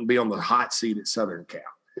Helton wouldn't be on the hot seat at Southern Cal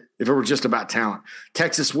if it were just about talent.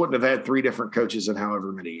 Texas wouldn't have had 3 different coaches in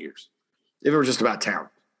however many years if it were just about talent.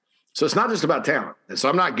 So it's not just about talent. And so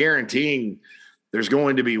I'm not guaranteeing there's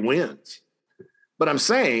going to be wins. But I'm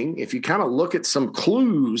saying if you kind of look at some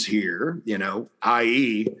clues here,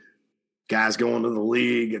 i.e. guys going to the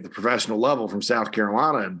league at the professional level from South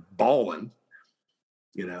Carolina and balling,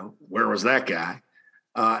 where was that guy?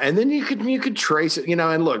 And then you could trace it,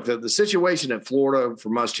 and look, the situation at Florida for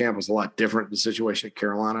Muschamp was a lot different than the situation at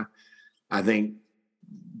Carolina. I think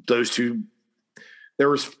those two, there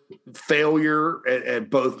was failure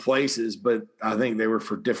at both places, but I think they were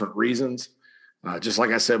for different reasons. Just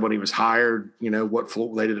like I said, when he was hired, what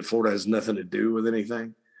they did at Florida has nothing to do with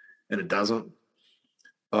anything, and it doesn't.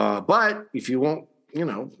 But if you want,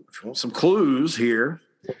 some clues here,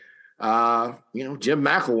 Jim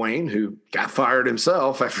McElwain, who got fired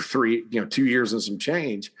himself after 2 years and some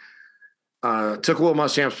change, took Will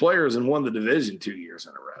Muschamp's players and won the division 2 years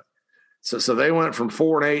in a row. So they went from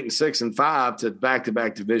 4-8 and 6-5 to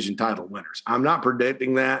back-to-back division title winners. I'm not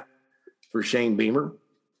predicting that for Shane Beamer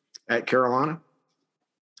at Carolina.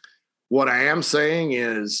 What I am saying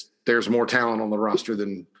is there's more talent on the roster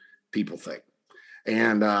than people think.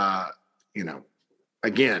 And,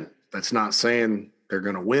 again, that's not saying they're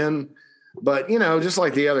going to win. But, just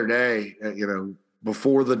like the other day,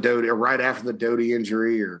 before the Doty or right after the Doty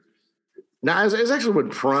injury it was actually when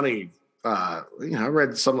Prunty, I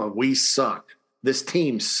read something like, we suck. This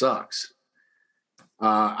team sucks.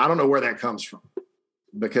 I don't know where that comes from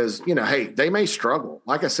because, hey, they may struggle.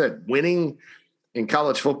 Like I said, winning in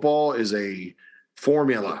college football is a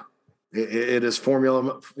formula. It is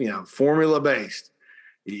formula based.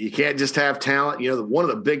 You can't just have talent. One of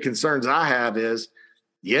the big concerns I have is,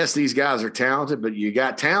 yes, these guys are talented, but you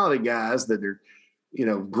got talented guys that are,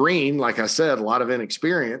 green. Like I said, a lot of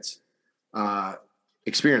inexperience.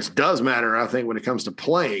 Experience does matter, I think, when it comes to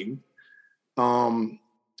playing. And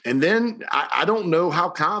then I don't know how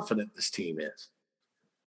confident this team is.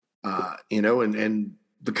 And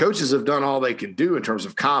the coaches have done all they can do in terms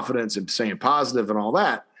of confidence and staying positive and all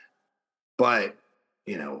that. But,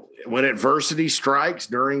 when adversity strikes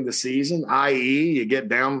during the season, i.e. you get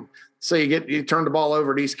down, say you turn the ball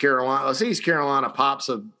over at East Carolina. Let's say East Carolina pops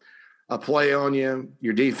a play on you,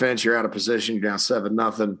 your defense, you're out of position, you're down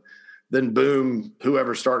 7-0. Then boom,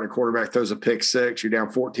 whoever's starting a quarterback throws a pick six, you're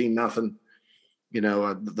down 14-0.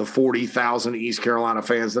 The 40,000 East Carolina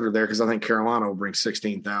fans that are there, because I think Carolina will bring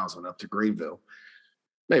 16,000 up to Greenville.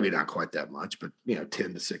 Maybe not quite that much, but 10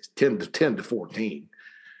 to 14.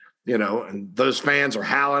 And those fans are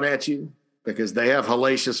howling at you because they have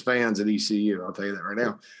hellacious fans at ECU. I'll tell you that right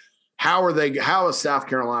now. How is South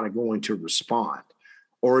Carolina going to respond?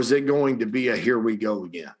 Or is it going to be a here we go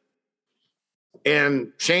again?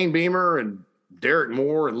 And Shane Beamer and Derek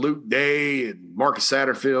Moore and Luke Day and Marcus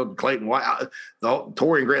Satterfield and Clayton White,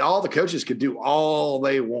 Torian Gray, all the coaches could do all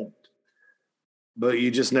they want. But you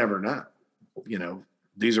just never know.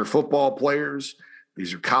 These are football players.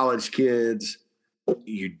 These are college kids.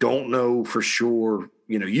 You don't know for sure.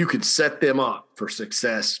 You could set them up for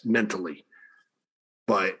success mentally.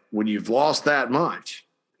 But when you've lost that much,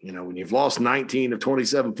 when you've lost 19 of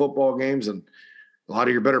 27 football games and a lot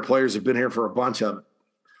of your better players have been here for a bunch of it.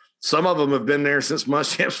 Some of them have been there since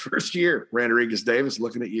Muschamp's first year. Rodriguez Davis,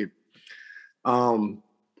 looking at you.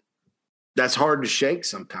 That's hard to shake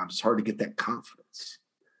sometimes. It's hard to get that confidence.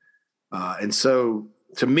 And so,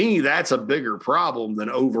 to me, that's a bigger problem than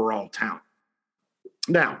overall talent.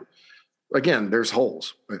 Now, again, there's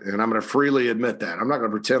holes, and I'm going to freely admit that. I'm not going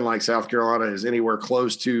to pretend like South Carolina is anywhere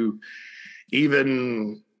close to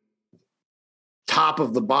even top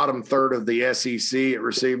of the bottom third of the SEC at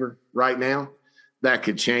receiver right now. That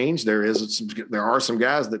could change. There are some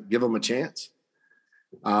guys that give them a chance.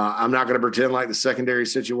 I'm not going to pretend like the secondary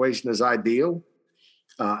situation is ideal.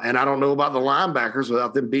 And I don't know about the linebackers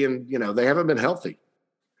without them being, they haven't been healthy.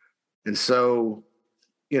 And so,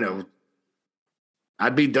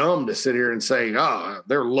 I'd be dumb to sit here and say,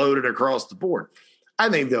 they're loaded across the board. I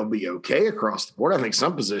think they'll be okay across the board. I think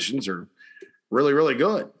some positions are really, really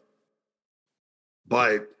good.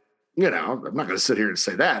 But, I'm not going to sit here and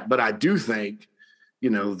say that. But I do think,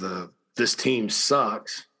 this team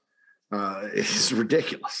sucks. It's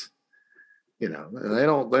ridiculous. They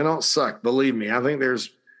don't suck. Believe me. I think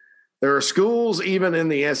there are schools even in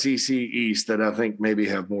the SEC East that I think maybe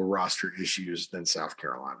have more roster issues than South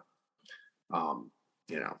Carolina.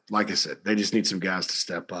 Like I said, they just need some guys to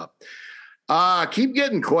step up. Keep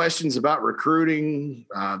getting questions about recruiting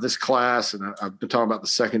this class, and I've been talking about the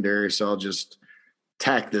secondary, so I'll just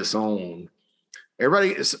tack this on.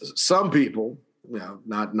 Some people,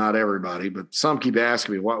 not everybody, but some keep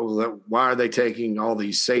asking me, why are they taking all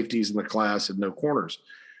these safeties in the class and no corners?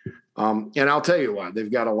 And I'll tell you why.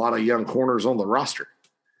 They've got a lot of young corners on the roster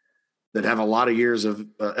that have a lot of years of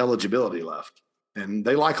eligibility left, and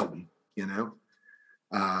they like them,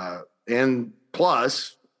 and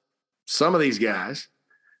plus some of these guys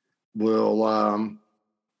will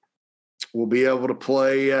be able to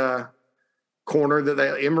play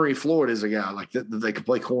corner. Emory Floyd is a guy like that they could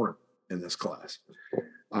play corner in this class.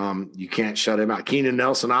 You can't shut him out. Keenan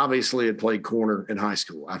Nelson obviously had played corner in high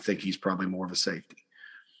school. I think he's probably more of a safety.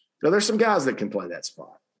 Now, there's some guys that can play that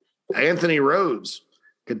spot. Anthony Rhodes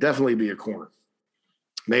could definitely be a corner.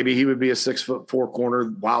 maybe he would be a 6'4" corner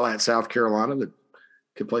while at South Carolina that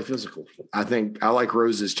could play physical. I think I like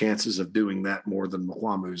Rose's chances of doing that more than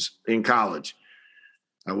Mukwamu's in college.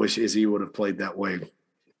 I wish Izzy would have played that way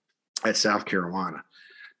at South Carolina.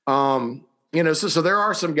 So there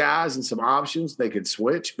are some guys and some options they could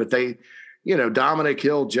switch, but they, Dominic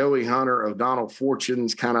Hill, Joey Hunter, O'Donnell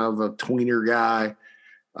Fortune's kind of a tweener guy.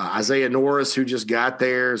 Isaiah Norris, who just got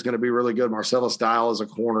there, is going to be really good. Marcellus Dial is a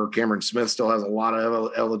corner. Cameron Smith still has a lot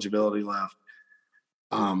of eligibility left.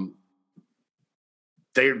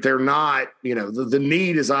 They're not, the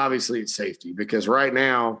need is obviously at safety, because right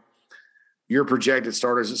now your projected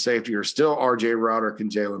starters at safety are still R.J. Roderick and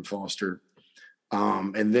Jalen Foster.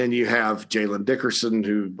 And then you have Jalen Dickerson,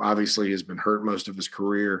 who obviously has been hurt most of his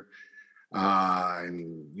career.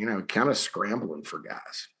 And kind of scrambling for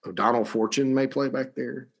guys. O'Donnell Fortune may play back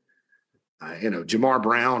there. Jamar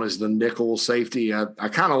Brown is the nickel safety. I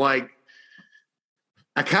kind of like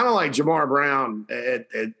Jamar Brown.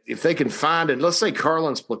 If they can find it, let's say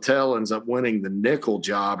Carlin Platel ends up winning the nickel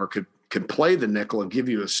job, or could play the nickel and give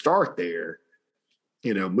you a start there.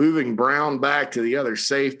 Moving Brown back to the other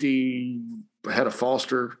safety ahead of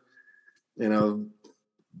Foster.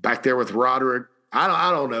 Back there with Roderick.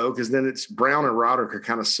 I don't know, because then it's Brown and Roderick are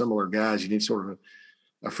kind of similar guys. You need sort of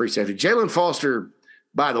a free safety. Jalen Foster,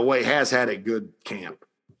 by the way, has had a good camp.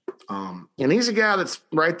 And he's a guy that's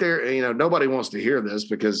right there. Nobody wants to hear this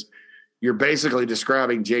because you're basically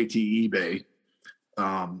describing JT eBay.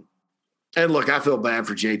 And look, I feel bad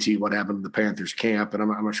for JT, what happened to the Panthers camp, and I'm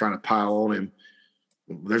not trying to pile on him.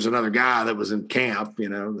 There's another guy that was in camp,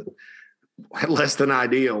 less than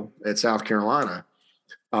ideal at South Carolina.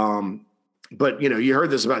 But, you heard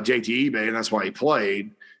this about JT eBay, and that's why he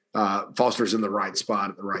played. Foster's in the right spot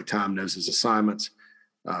at the right time, knows his assignments.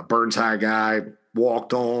 Burns High guy,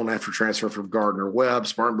 walked on after transfer from Gardner-Webb,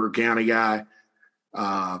 Spartanburg County guy.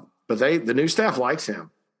 But the new staff likes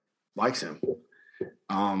him.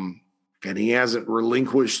 And he hasn't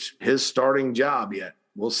relinquished his starting job yet.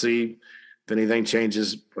 We'll see if anything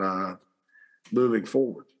changes moving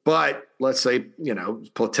forward. But let's say,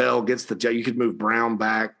 Platel gets the job. You could move Brown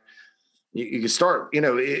back. You could start,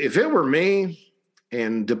 if it were me,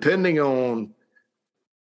 and depending on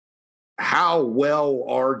how well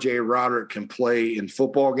R.J. Roderick can play in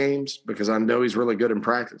football games, because I know he's really good in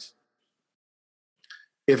practice.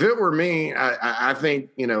 If it were me, I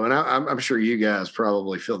think, and I'm sure you guys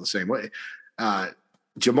probably feel the same way.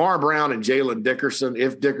 Jamar Brown and Jalen Dickerson,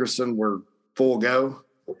 if Dickerson were full go,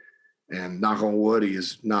 and knock on wood, he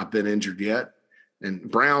has not been injured yet.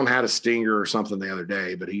 And Brown had a stinger or something the other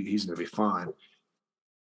day, but he's going to be fine.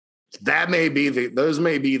 Those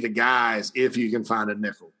may be the guys if you can find a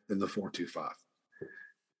nickel in the 4-2-5.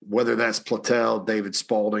 Whether that's Platel, David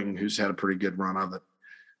Spalding, who's had a pretty good run of it,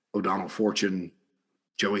 O'Donnell Fortune,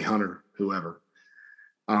 Joey Hunter, whoever.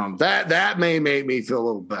 That may make me feel a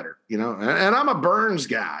little better, and I'm a Burns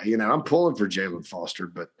guy. I'm pulling for Jalen Foster,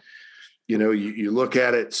 but you look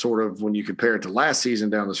at it sort of when you compare it to last season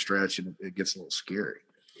down the stretch, and it gets a little scary.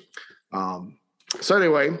 So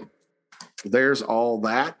anyway, there's all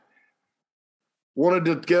that. Wanted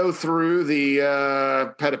to go through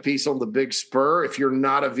had a piece on the Big Spur. If you're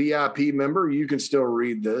not a VIP member, you can still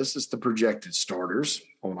read this. It's the projected starters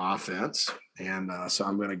on offense. And so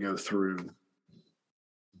I'm going to go through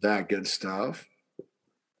that good stuff.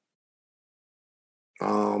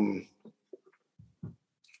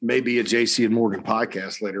 Maybe a JC and Morgan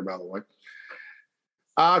podcast later, by the way.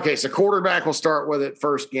 Okay, so quarterback, we'll start with it.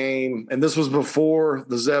 First game, and this was before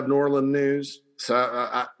the Zeb Norland news. So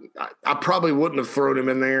I probably wouldn't have thrown him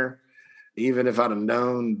in there, even if I'd have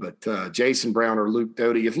known. But Jason Brown or Luke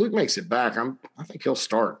Doty, if Luke makes it back, I think he'll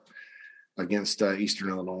start against Eastern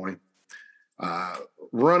Illinois.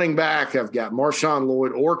 Running back, I've got Marshawn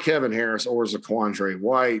Lloyd or Kevin Harris or Zaquandre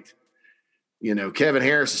White. Kevin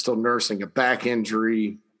Harris is still nursing a back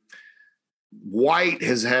injury. White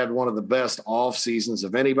has had one of the best off seasons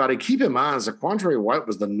of anybody. Keep in mind, Zaquandre White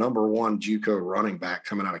was the number one JUCO running back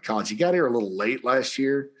coming out of college. He got here a little late last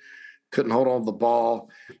year, couldn't hold on to the ball.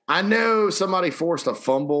 I know somebody forced a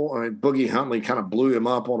fumble. I mean, Boogie Huntley kind of blew him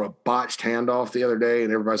up on a botched handoff the other day,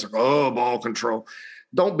 and everybody's like, oh, ball control.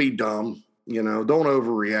 Don't be dumb. Don't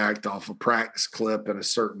overreact off a practice clip and a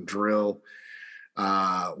certain drill.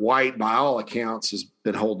 White, by all accounts, has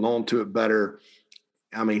been holding on to it better.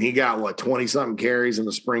 I mean, he got 20-something carries in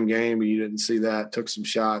the spring game. You didn't see that. Took some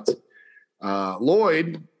shots.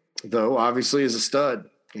 Lloyd, though, obviously is a stud,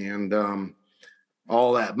 and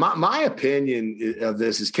all that. My opinion of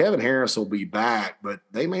this is Kevin Harris will be back, but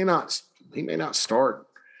he may not start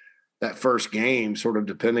that first game, sort of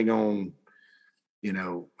depending on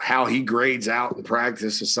how he grades out in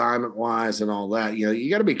practice assignment wise and all that. You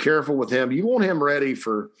got to be careful with him. You want him ready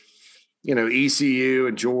for, ECU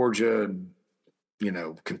and Georgia and,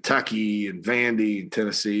 Kentucky and Vandy and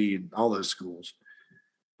Tennessee and all those schools.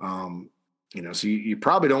 So you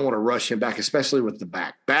probably don't want to rush him back, especially with the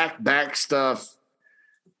back stuff.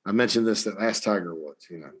 I mentioned this that last Tiger Woods,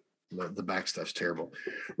 the back stuff's terrible.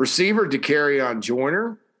 Receiver Dakereon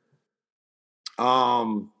Joyner.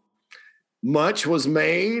 Much was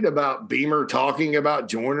made about Beamer talking about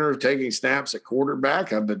Joyner taking snaps at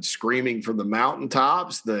quarterback. I've been screaming from the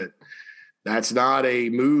mountaintops that's not a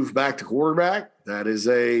move back to quarterback. That is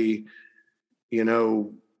a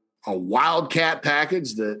wildcat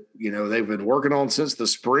package that, they've been working on since the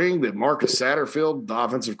spring that Marcus Satterfield, the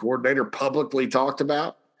offensive coordinator, publicly talked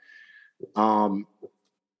about. And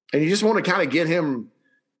you just want to kind of get him,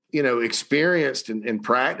 experienced in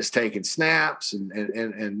practice, taking snaps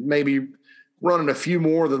and maybe running a few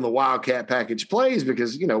more than the wildcat package plays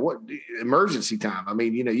because, what emergency time. I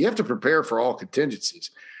mean, you have to prepare for all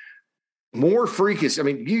contingencies. More freakish. I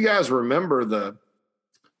mean, you guys remember the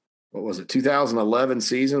 2011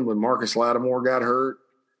 season when Marcus Lattimore got hurt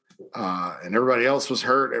and everybody else was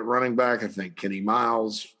hurt at running back. I think Kenny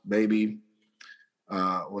Miles maybe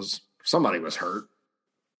somebody was hurt.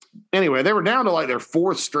 Anyway, they were down to like their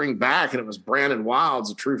fourth string back, and it was Brandon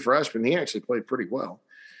Wilds, a true freshman. He actually played pretty well.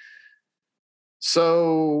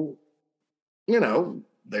 So,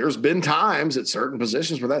 there's been times at certain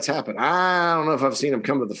positions where that's happened. I don't know if I've seen him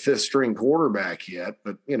come to the fifth string quarterback yet,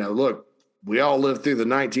 but, look, we all lived through the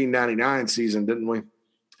 1999 season, didn't we?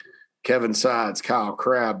 Kevin Sides, Kyle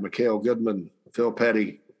Crabb, Mikhail Goodman, Phil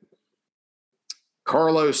Petty.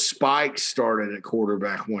 Carlos Spikes started at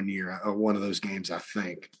quarterback one year, one of those games, I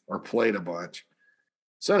think, or played a bunch.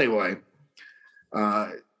 So anyway,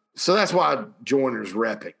 so that's why Joyner's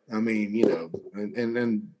repping. I mean,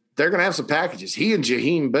 and they're going to have some packages. He and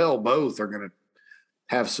Jaheim Bell both are going to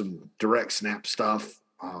have some direct snap stuff.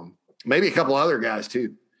 Maybe a couple other guys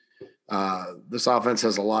too. This offense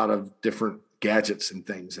has a lot of different gadgets and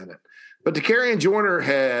things in it. But Dakereon Joyner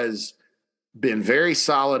has been very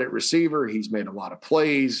solid at receiver. He's made a lot of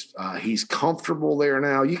plays. He's comfortable there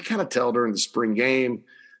now. You can kind of tell during the spring game.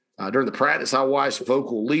 During the practice I watched,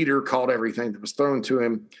 vocal leader, called everything that was thrown to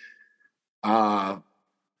him. I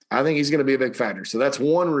think he's going to be a big factor. So that's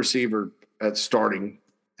one receiver that's starting.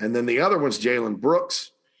 And then the other one's Jalen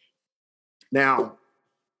Brooks. Now,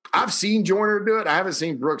 I've seen Joyner do it. I haven't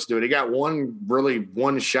seen Brooks do it. He got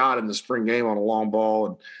one shot in the spring game on a long ball,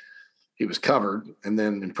 and he was covered. And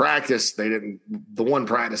then in practice, the one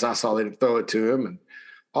practice I saw, they didn't throw it to him and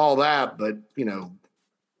all that. But,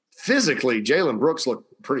 physically, Jalen Brooks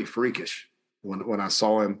looked pretty freakish when I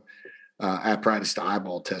saw him at practice to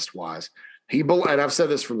eyeball test wise. And I've said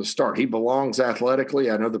this from the start, he belongs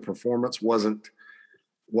athletically. I know the performance wasn't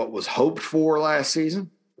what was hoped for last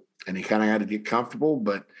season, and he kind of had to get comfortable.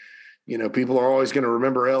 But, people are always going to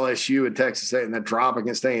remember LSU and Texas A&M and that drop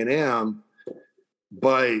against A&M.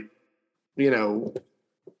 But,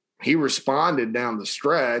 he responded down the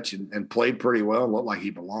stretch and played pretty well and looked like he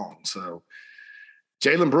belonged. So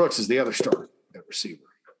Jalen Brooks is the other star at receiver,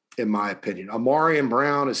 in my opinion. Amarian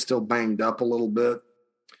Brown is still banged up a little bit.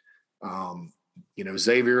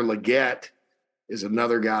 Xavier Legette is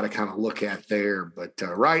another guy to kind of look at there. But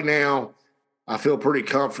right now, I feel pretty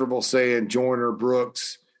comfortable saying Joyner,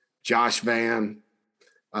 Brooks, Josh Vann,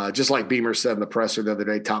 just like Beamer said in the presser the other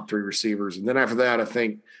day, top three receivers. And then after that, I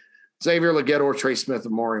think Xavier Legette or Trey Smith,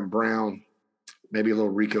 Amarian Brown, maybe a little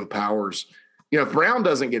Rico Powers. If Brown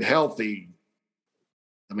doesn't get healthy,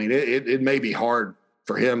 I mean, it may be hard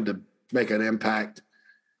for him to make an impact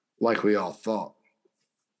like we all thought.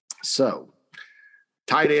 So,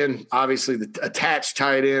 tight end, obviously the attached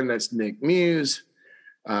tight end, that's Nick Muse,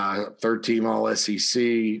 third team All SEC.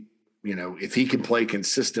 If he can play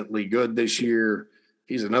consistently good this year,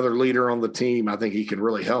 he's another leader on the team. I think he can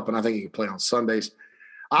really help, and I think he can play on Sundays.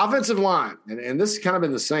 Offensive line, and this has kind of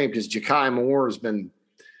been the same because Ja'Kai Moore has been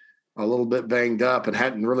a little bit banged up and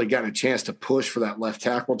hadn't really gotten a chance to push for that left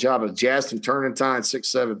tackle job. Of Justin Turnentine,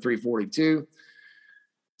 6'7", 342.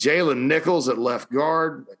 Jalen Nichols at left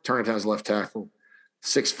guard. Turnentine's left tackle,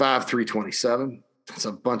 6'5", 327. That's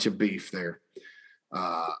a bunch of beef there.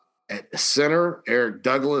 At center, Eric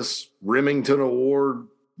Douglas, Remington Award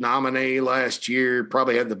nominee last year.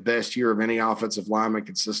 Probably had the best year of any offensive lineman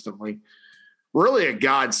consistently. Really a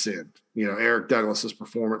godsend, Eric Douglas's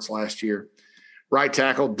performance last year. Right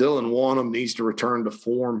tackle, Dylan Wonnum needs to return to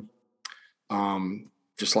form,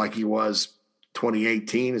 just like he was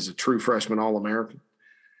 2018 as a true freshman All-American.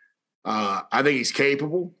 I think he's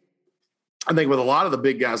capable. I think with a lot of the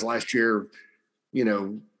big guys last year,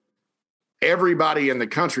 everybody in the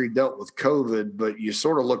country dealt with COVID, but you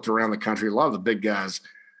sort of looked around the country. A lot of the big guys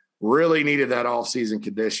really needed that off-season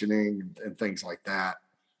conditioning and things like that.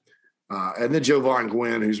 And then Jovan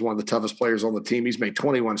Gwynn, who's one of the toughest players on the team, he's made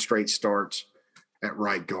 21 straight starts at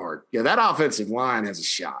right guard. Yeah, that offensive line has a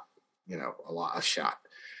shot, a shot.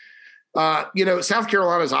 South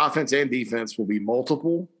Carolina's offense and defense will be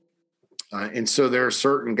multiple. And so there are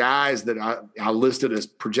certain guys that I listed as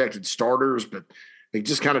projected starters, but it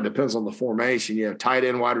just kind of depends on the formation. Tight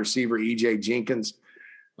end, wide receiver, E.J. Jenkins.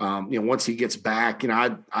 Once he gets back,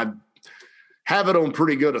 I have it on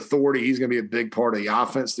pretty good authority. He's going to be a big part of the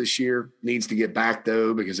offense this year. Needs to get back,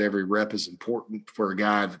 though, because every rep is important for a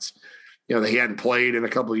guy that's, that he hadn't played in a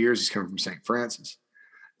couple of years. He's coming from St. Francis.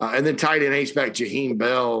 And then tight end H-back Jaheim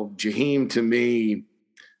Bell. Jaheim, to me,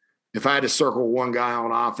 if I had to circle one guy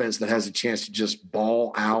on offense that has a chance to just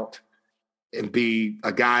ball out and be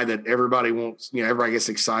a guy that everybody wants, everybody gets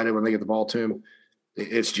excited when they get the ball to him,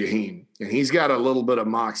 it's Jaheim. And he's got a little bit of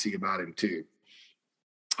moxie about him too.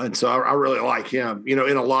 And so I really like him, in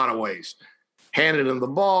a lot of ways. Handing him the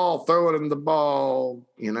ball, throwing him the ball,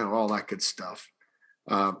 all that good stuff.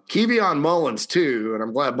 Kevion Mullins too, and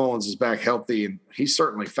I'm glad Mullins is back healthy, and he's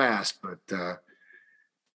certainly fast, but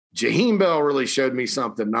Jaheim Bell really showed me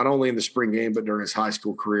something, not only in the spring game, but during his high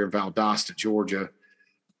school career in Valdosta, Georgia.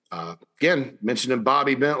 Again, mentioning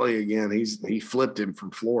Bobby Bentley again, he flipped him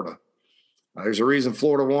from Florida. There's a reason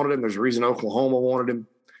Florida wanted him. There's a reason Oklahoma wanted him.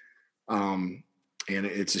 And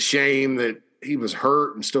it's a shame that he was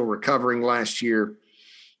hurt and still recovering last year,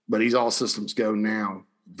 but he's all systems go now.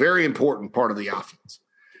 Very important part of the offense.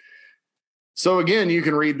 So again, you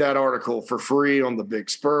can read that article for free on the Big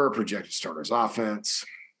Spur, projected starters offense,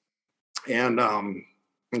 and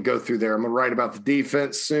go through there. I'm going to write about the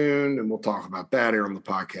defense soon, and we'll talk about that here on the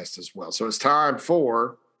podcast as well. So it's time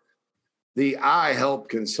for the iHelp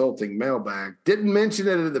Consulting mailbag. Didn't mention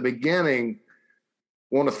it at the beginning.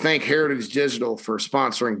 Want to thank Heritage Digital for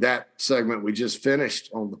sponsoring that segment we just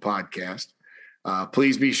finished on the podcast.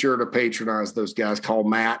 Please be sure to patronize those guys. Call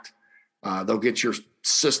Matt. They'll get your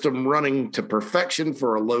system running to perfection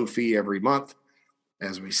for a low fee every month,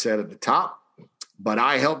 as we said at the top. But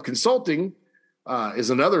iHelp Consulting is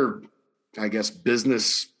another,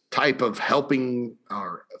 business type of helping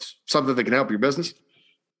or something that can help your business.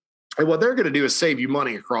 And what they're going to do is save you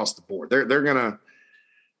money across the board. They're going to,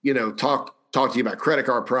 talk to you about credit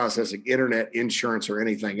card processing, internet, insurance, or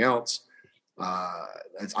anything else.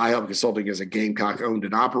 iHelp Consulting is a Gamecock-owned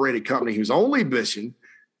and operated company whose only mission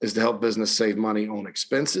is to help business save money on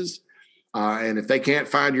expenses. And if they can't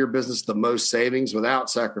find your business the most savings without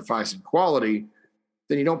sacrificing quality,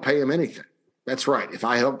 then you don't pay them anything. That's right. If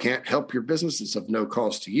iHelp can't help your business, it's of no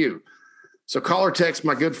cost to you. So call or text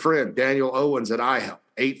my good friend Daniel Owens at iHelp,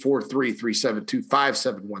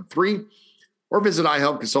 843-372-5713, or visit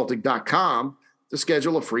iHelpConsulting.com to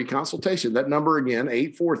schedule a free consultation. That number again,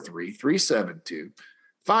 843-372-5713.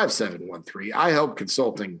 iHelp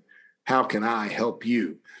Consulting. How can I help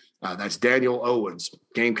you? That's Daniel Owens,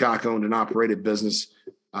 Gamecock-owned and operated business.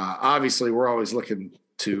 Obviously, we're always looking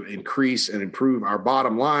to increase and improve our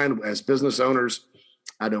bottom line as business owners.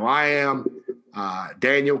 I know I am.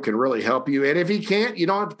 Daniel can really help you. And if he can't, you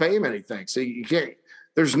don't have to pay him anything. So you can't,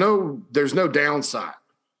 there's no downside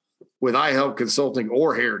with iHelp Consulting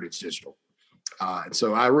or Heritage Digital. And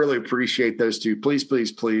so I really appreciate those two. Please,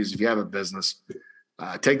 please, please, if you have a business,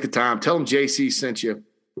 take the time, tell them JC sent you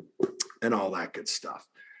and all that good stuff.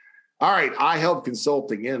 All right. iHelp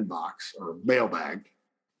Consulting inbox or mailbag.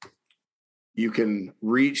 You can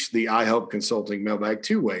reach the iHelp Consulting mailbag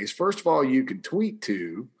two ways. First of all, you can tweet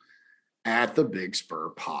to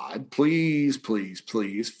 @the-Big-Spur-Pod. Please, please,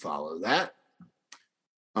 please follow that.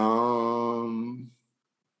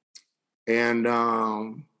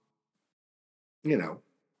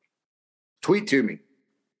 Tweet to me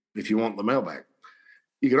if you want the mailbag.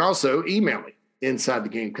 You can also email me,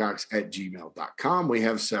 InsideTheGamecocks@gmail.com. We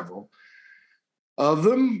have several of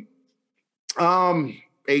them.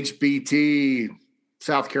 HBT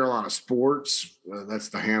South Carolina Sports. That's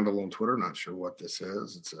the handle on Twitter. Not sure what this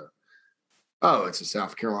is. It's a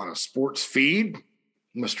South Carolina sports feed.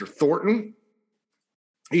 Mr. Thornton.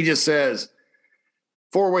 He just says,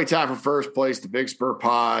 4-way tie for first place, the Big Spur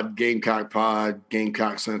Pod, Gamecock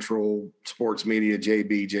Central, Sports Media,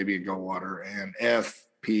 JB and Goldwater, and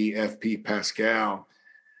FP Pascal.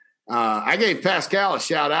 I gave Pascal a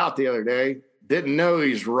shout out the other day. Didn't know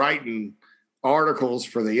he's writing articles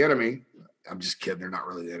for the enemy. I'm just kidding. They're not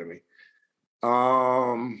really the enemy.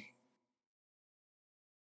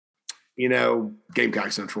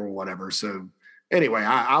 Gamecock Central or whatever. So anyway,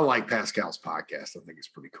 I like Pascal's podcast. I think it's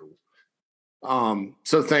pretty cool.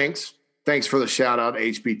 So thanks for the shout out,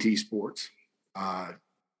 HBT Sports.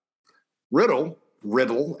 Riddle,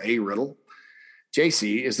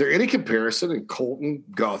 JC, is there any comparison in Colton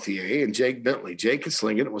Gauthier and Jake Bentley? Jake and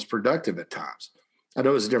Slingett was productive at times. I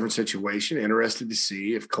know it's a different situation. Interested to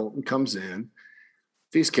see if Colton comes in,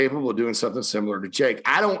 if he's capable of doing something similar to Jake.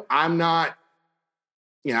 I'm not,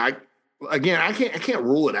 I can't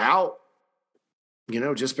rule it out,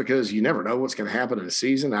 just because you never know what's going to happen in the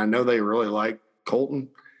season. I know they really like Colton,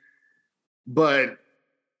 but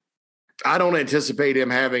I don't anticipate him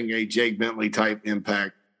having a Jake Bentley type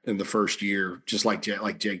impact in the first year, just like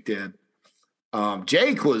Jake did.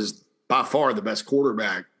 Jake was by far the best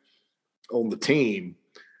quarterback on the team.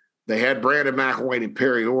 They had Brandon McElwain and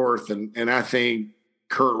Perry Orth, and I think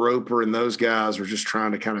Kurt Roper and those guys were just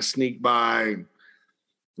trying to kind of sneak by and,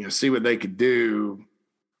 see what they could do.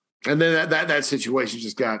 And then that situation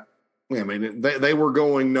just got, they were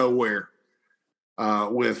going nowhere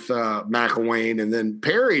with McElwain. And then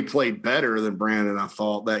Perry played better than Brandon, I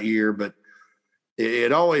thought, that year. But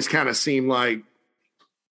it always kind of seemed like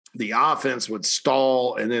the offense would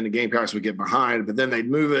stall and then the Gamecocks would get behind. But then they'd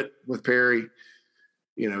move it with Perry.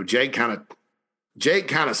 Jake kind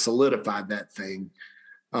of solidified that thing.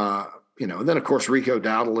 And then, of course, Rico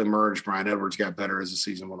Dowdle emerged. Brian Edwards got better as the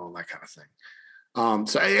season went on, that kind of thing. I'll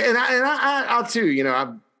too,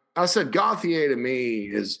 I said Gauthier to me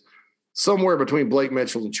is somewhere between Blake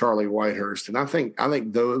Mitchell and Charlie Whitehurst. And I think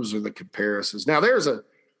those are the comparisons. Now there's a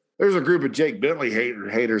group of Jake Bentley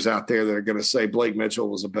haters out there that are going to say Blake Mitchell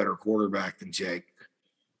was a better quarterback than Jake.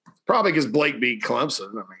 Probably because Blake beat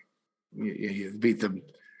Clemson. You beat the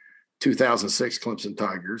 2006 Clemson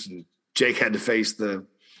Tigers, and Jake had to face the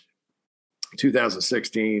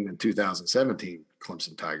 2016 and 2017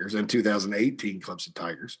 Clemson Tigers and 2018 Clemson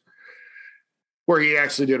Tigers, where he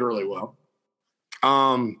actually did really well.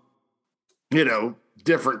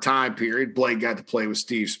 Different time period. Blake got to play with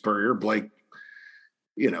Steve Spurrier. Blake,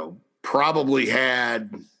 probably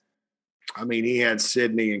had, he had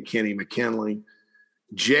Sidney and Kenny McKinley.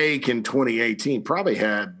 Jake in 2018 probably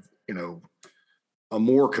had, a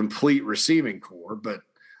more complete receiving core. But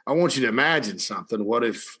I want you to imagine something. What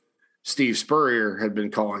if Steve Spurrier had been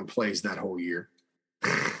calling plays that whole year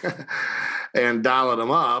and dialing them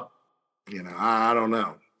up? I don't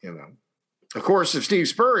know. Of course, if Steve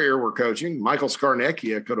Spurrier were coaching, Michael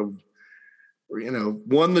Scarnecchia could have,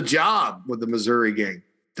 won the job with the Missouri game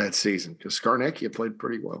that season because Scarnecchia played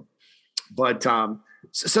pretty well. But I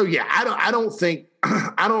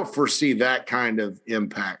don't foresee that kind of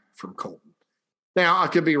impact from Colton. Now I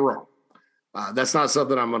could be wrong. That's not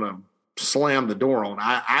something I'm going to slam the door on.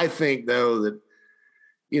 I think though that,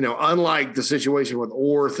 unlike the situation with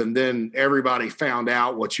Orth, and then everybody found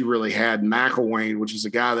out what you really had in McElwain, which is a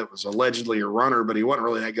guy that was allegedly a runner, but he wasn't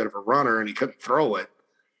really that good of a runner and he couldn't throw it.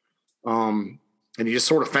 And you just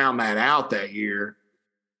sort of found that out that year.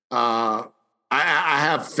 I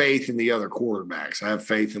have faith in the other quarterbacks. I have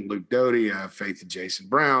faith in Luke Doty. I have faith in Jason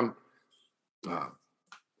Brown.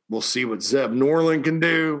 We'll see what Zeb Norland can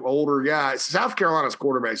do. Older guy. South Carolina's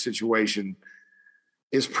quarterback situation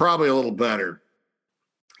is probably a little better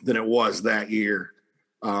than it was that year.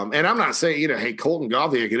 And I'm not saying, hey, Colton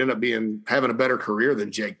Gauthier could end up having a better career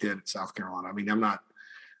than Jake did at South Carolina.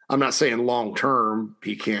 I'm not saying long-term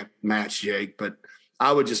he can't match Jake, but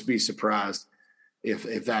I would just be surprised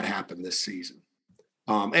if that happened this season.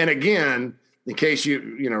 And again, in case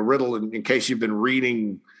Riddle, in case you've been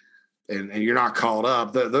reading and you're not caught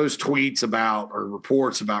up, those tweets about or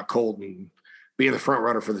reports about Colton being the front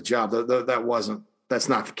runner for the job, that's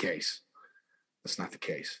not the case. That's not the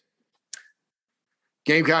case.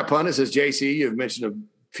 Gamecock Pundit says, JC, you've mentioned a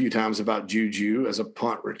few times about Juju as a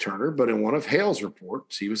punt returner, but in one of Hale's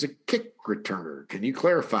reports, he was a kick returner. Can you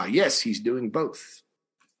clarify? Yes, he's doing both.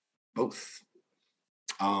 Both.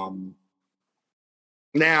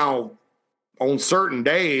 Now, on certain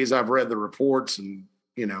days, I've read the reports and,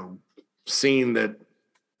 seen that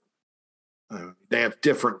they have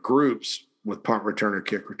different groups with punt returner,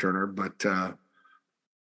 kick returner, but,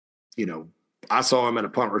 I saw him in a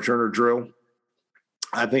punt returner drill.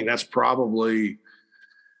 I think that's probably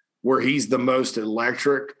where he's the most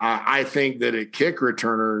electric. I think that at kick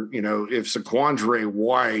returner, if Saquandre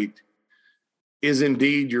White is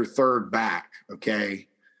indeed your third back, okay,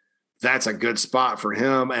 that's a good spot for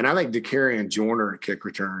him. And I think DeCarrion Joyner at kick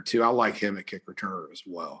returner too. I like him at kick returner as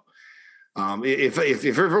well.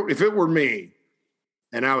 If it were me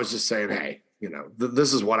and I was just saying, hey,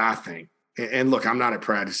 this is what I think. And look, I'm not at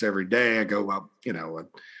practice every day. I go up,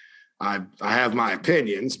 I have my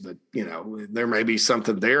opinions, but there may be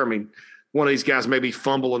something there. one of these guys may be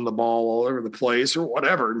fumbling the ball all over the place or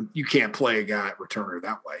whatever. You can't play a guy at returner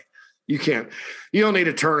that way. You can't. You don't need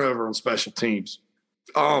a turnover on special teams.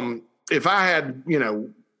 If I had,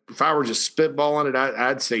 if I were just spitballing it,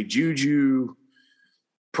 I'd say Juju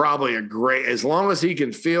probably a great, as long as he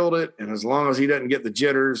can field it and as long as he doesn't get the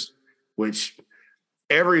jitters, which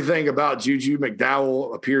everything about Juju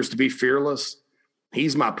McDowell appears to be fearless.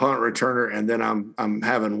 He's my punt returner, and then I'm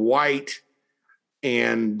having White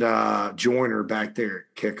and Joyner back there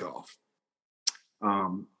at kickoff.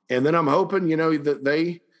 And then I'm hoping, that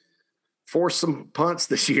they force some punts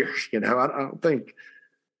this year. I don't think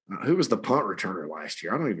who was the punt returner last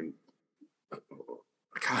year?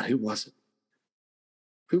 God, who was it?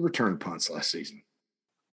 Who returned punts last season?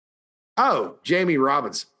 Oh, Jamie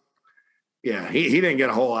Robinson. Yeah, he didn't get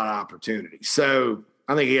a whole lot of opportunity. So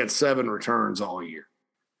I think he had 7 returns all year.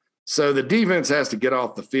 So the defense has to get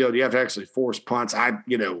off the field. You have to actually force punts.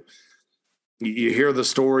 You hear the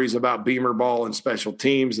stories about Beamer ball and special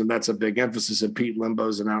teams, and that's a big emphasis. And Pete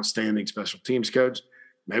Limbo's an outstanding special teams coach.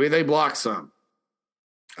 Maybe they block some.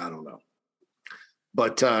 I don't know.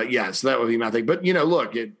 But, so that would be my thing. But,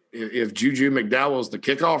 look, if Juju McDowell's the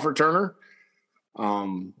kickoff returner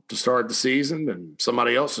to start the season and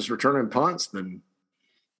somebody else is returning punts, then,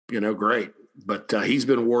 great. But he's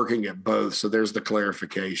been working at both, so there's the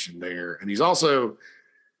clarification there. And he's also,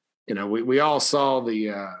 we all saw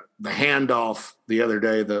the handoff the other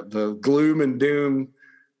day, the gloom and doom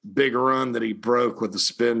big run that he broke with the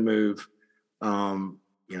spin move.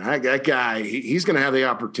 That guy, he's going to have the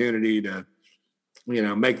opportunity to,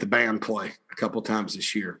 make the band play a couple times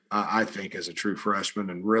this year, I think, as a true freshman.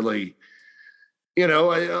 And really,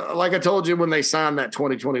 like I told you when they signed that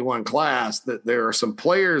 2021 class, that there are some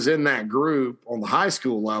players in that group on the high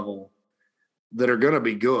school level that are going to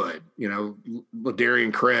be good.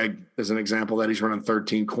 Darian Craig is an example that he's running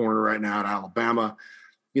 13 corner right now at Alabama.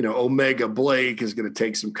 Omega Blake is going to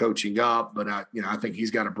take some coaching up, but I think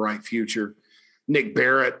he's got a bright future. Nick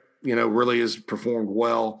Barrett, really has performed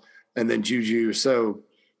well. And then Juju. So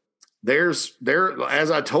as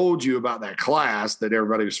I told you about that class that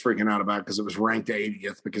everybody was freaking out about because it was ranked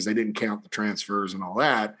 80th because they didn't count the transfers and all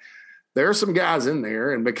that. There are some guys in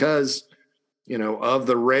there. And because, of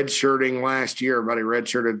the red shirting last year, everybody red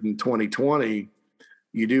shirted in 2020,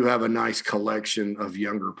 you do have a nice collection of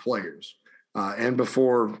younger players. And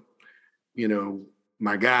before,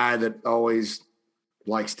 my guy that always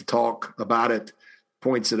likes to talk about it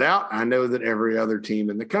points it out, I know that every other team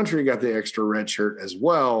in the country got the extra red shirt as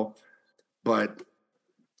well, but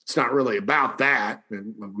it's not really about that.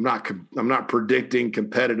 And I'm not predicting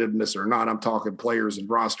competitiveness or not. I'm talking players and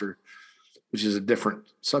roster, which is a different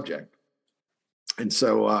subject. And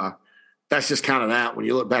so that's just kind of that. When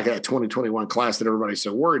you look back at that 2021 class that everybody's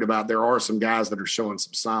so worried about, there are some guys that are showing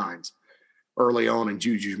some signs early on, and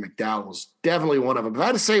Juju McDowell was definitely one of them. If I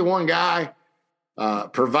had to say one guy,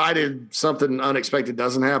 provided something unexpected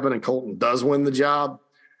doesn't happen and Colton does win the job,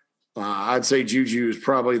 I'd say Juju is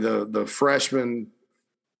probably the freshman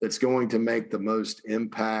that's going to make the most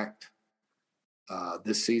impact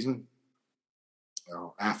this season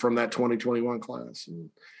from that 2021 class. And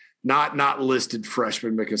not listed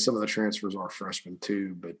freshmen because some of the transfers are freshmen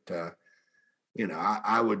too, but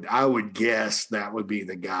I would guess that would be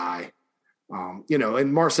the guy.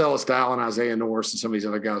 And Marcellus Dial and Isaiah Norris and some of these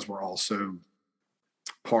other guys were also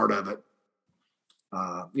part of it.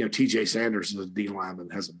 TJ Sanders is a D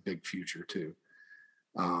lineman, has a big future too.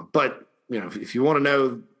 But if you want to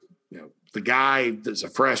know, the guy that's a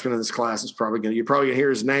freshman in this class is you're probably going to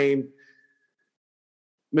hear his name,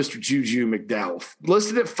 Mr. Juju McDowell,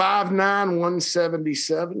 listed at 5'9",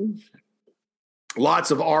 177. Lots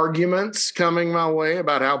of arguments coming my way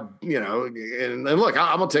about how, and look,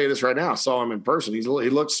 I'm going to tell you this right now. I saw him in person. He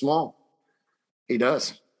looks small. He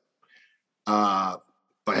does.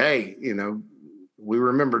 But hey, we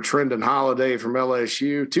remember Trendon Holiday from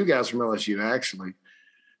LSU, 2 guys from LSU, actually.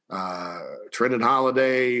 Trendon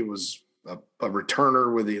Holiday was a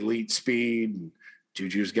returner with elite speed. And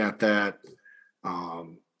Juju's got that.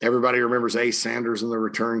 Everybody remembers Ace Sanders in the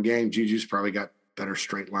return game. Juju's probably got better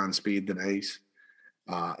straight line speed than Ace.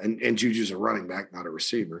 And Juju's a running back, not a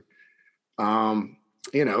receiver. Clyde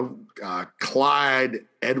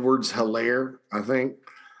Edwards-Helaire, I think,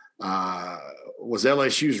 was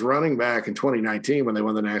LSU's running back in 2019 when they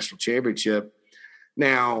won the national championship.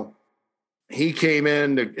 Now, he came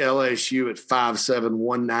into LSU at 5'7",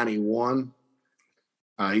 191.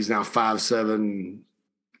 He's now 5'7",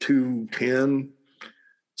 210.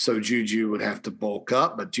 So Juju would have to bulk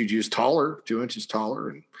up, but Juju's taller, 2 inches taller,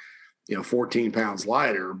 and 14 pounds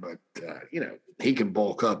lighter. But he can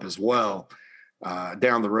bulk up as well.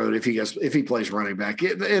 down the road if he plays running back.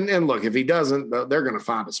 And look, if he doesn't, they're going to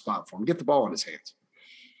find a spot for him. Get the ball in his hands.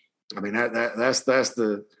 I mean, that's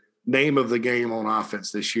the name of the game on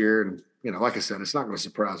offense this year. And, like I said, it's not going to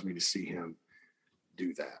surprise me to see him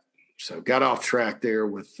do that. So got off track there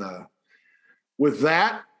with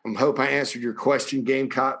that. I hope I answered your question,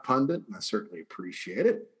 Gamecock Pundit, and I certainly appreciate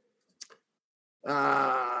it.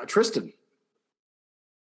 Tristan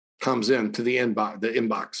comes into the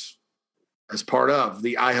inbox as part of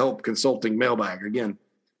the iHelp Consulting mailbag. Again,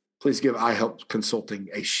 please give iHelp Consulting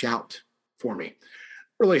a shout for me.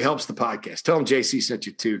 Really helps the podcast. Tell them JC sent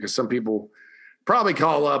you too, because some people probably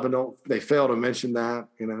call up and they fail to mention that,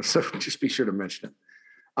 so just be sure to mention it.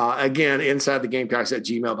 Again, inside the Gamecocks at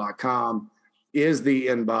gmail.com is the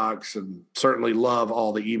inbox, and certainly love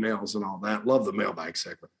all the emails and all that. Love the mailbag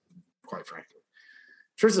segment, quite frankly.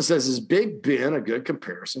 Tristan says, is Big Ben a good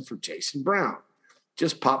comparison for Jason Brown?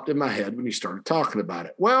 Just popped in my head when you started talking about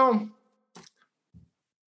it. Well,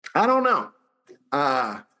 I don't know.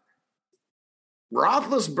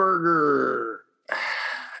 Roethlisberger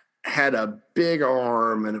had a big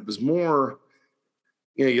arm, and it was more,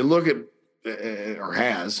 you look at, or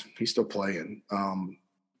has, he's still playing.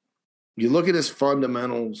 You look at his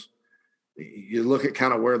fundamentals, you look at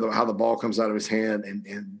kind of how the ball comes out of his hand,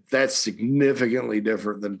 and that's significantly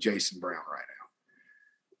different than Jason Brown right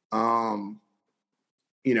now.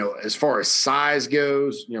 As far as size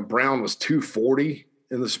goes, Brown was 240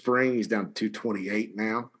 in the spring. He's down to 228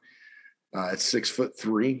 now. At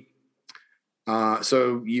 6'3".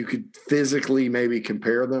 So you could physically maybe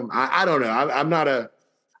compare them. I don't know.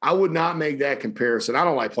 I would not make that comparison. I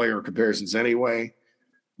don't like player comparisons anyway,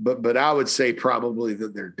 but I would say probably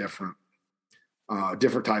that they're different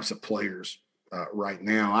types of players right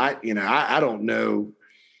now. I don't know.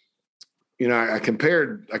 I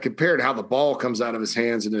compared how the ball comes out of his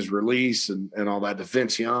hands and his release and all that to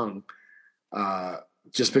Vince Young,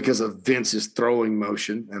 just because of Vince's throwing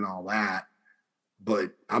motion and all that.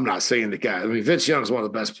 But I'm not saying the guy. I mean, Vince Young is one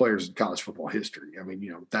of the best players in college football history. I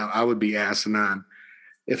mean, that I would be asinine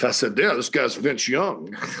if I said, yeah, this guy's Vince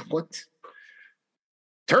Young. What?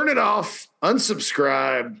 Turn it off.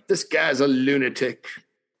 Unsubscribe. This guy's a lunatic.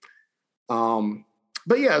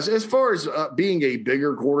 But yeah, as far as being a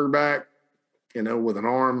bigger quarterback, with an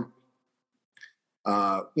arm,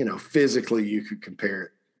 physically you could compare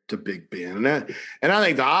it to Big Ben. And I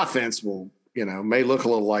think the offense will, may look a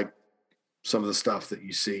little like some of the stuff that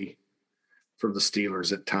you see from the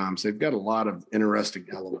Steelers at times. They've got a lot of interesting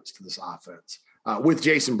elements to this offense. With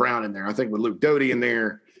Jason Brown in there, I think with Luke Doty in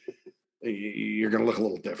there, you're going to look a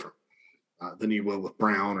little different than you will with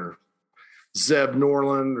Brown or Zeb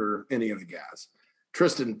Norland or any of the guys.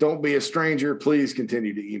 Tristan, don't be a stranger. Please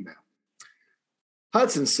continue to email.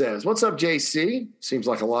 Hudson says, what's up, JC? Seems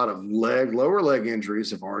like a lot of lower leg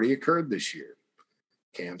injuries have already occurred this year.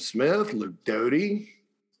 Cam Smith, Luke Doty,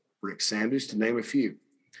 Rick Sanders, to name a few.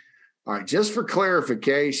 All right, just for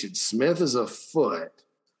clarification, Smith is a foot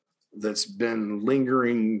that's been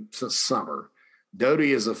lingering since summer.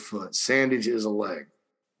 Doty is a foot. Sandage is a leg.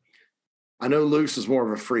 I know Luke's was more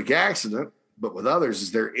of a freak accident, but with others,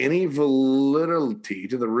 is there any validity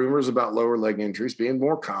to the rumors about lower leg injuries being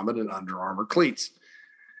more common in Under Armour cleats?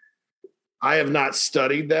 I have not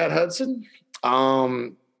studied that, Hudson.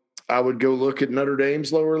 I would go look at Notre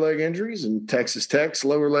Dame's lower leg injuries and Texas Tech's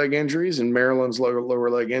lower leg injuries and Maryland's lower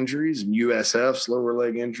leg injuries and USF's lower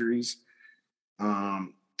leg injuries.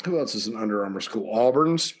 Who else is an Under Armour school?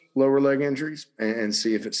 Auburn's lower leg injuries, and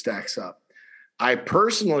see if it stacks up. I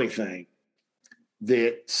personally think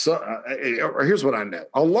that here's what I know.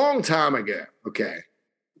 A long time ago,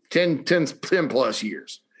 10 plus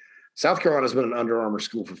years, South Carolina's been an Under Armour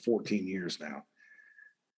school for 14 years now.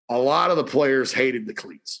 A lot of the players hated the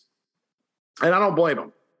cleats. And I don't blame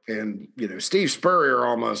them. And, Steve Spurrier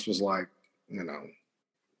almost was like,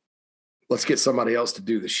 let's get somebody else to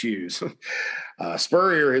do the shoes.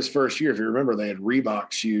 Spurrier, his first year, if you remember, they had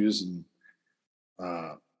Reebok shoes, and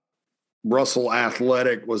Russell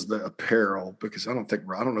Athletic was the apparel, because I don't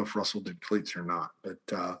know if Russell did cleats or not. But,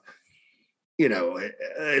 and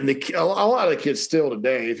a lot of the kids still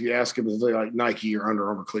today, if you ask them if they like Nike or Under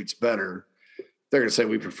Armour cleats better, they're going to say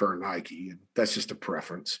we prefer Nike. And that's just a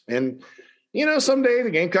preference. And, someday the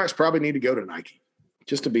Gamecocks probably need to go to Nike.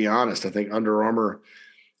 Just to be honest, I think Under Armour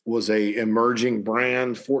was a emerging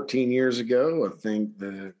brand 14 years ago. I think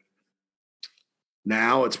that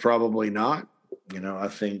now it's probably not. I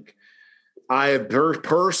think I have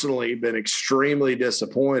personally been extremely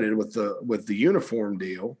disappointed with the uniform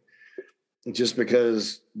deal, just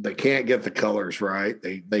because they can't get the colors right.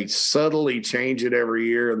 They subtly change it every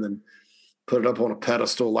year and then put it up on a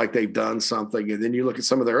pedestal like they've done something. And then you look at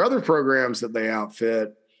some of their other programs that they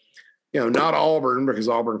outfit, not Auburn, because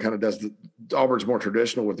Auburn kind of does Auburn's more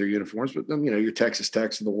traditional with their uniforms, but then, your Texas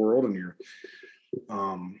Techs of the world and your,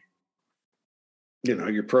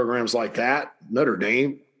 your programs like that. Notre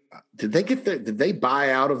Dame, did they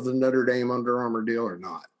buy out of the Notre Dame Under Armour deal or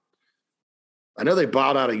not? I know they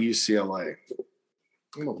bought out of UCLA.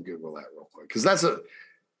 I'm going to Google that real quick because that's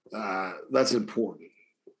important.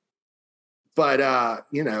 But I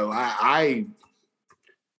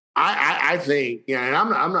think, and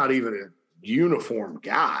I'm not even a uniform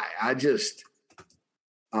guy. I just,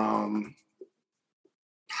 I've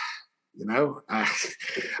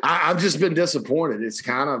just been disappointed. It's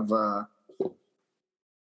kind of,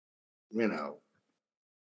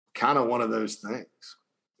 kind of one of those things.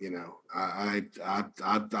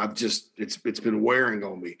 I've just it's been wearing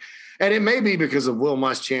on me, and it may be because of Will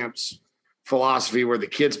Muschamp's philosophy where the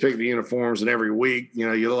kids pick the uniforms and every week,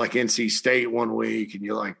 you like NC State one week and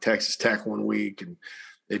you like Texas Tech one week, and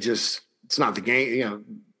it's not the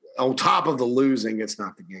game. On top of the losing, it's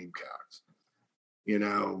not the Gamecocks.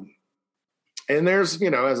 And there's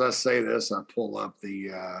as I say this, I pull up the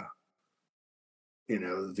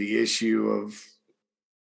the issue of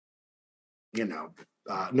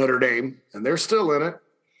Notre Dame, and they're still in it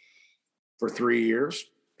for 3 years.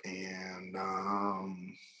 And,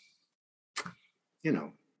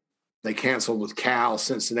 they canceled with Cal,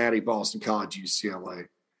 Cincinnati, Boston College, UCLA,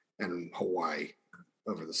 and Hawaii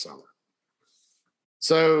over the summer.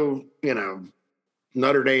 So,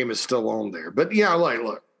 Notre Dame is still on there. But,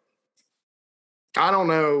 look, I don't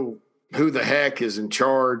know who the heck is in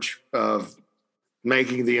charge of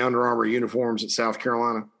making the Under Armour uniforms at South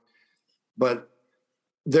Carolina, but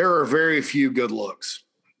there are very few good looks,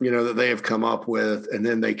 that they have come up with. And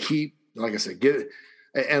then they keep, like I said, get it.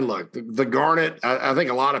 And look, the garnet, I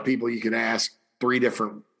think a lot of people, you can ask 3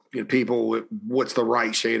 different people, what's the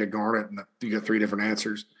right shade of garnet? And you get 3 different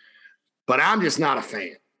answers. But I'm just not a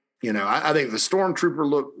fan. I think the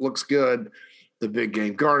Stormtrooper looks good. The big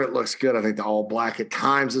game garnet looks good. I think the all black at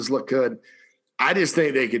times has looked good. I just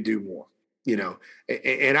think they could do more,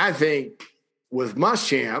 And I think with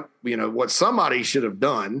Muschamp, what somebody should have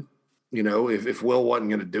done, if Will wasn't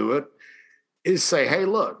going to do it, is say, hey,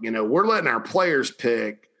 look, we're letting our players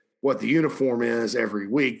pick what the uniform is every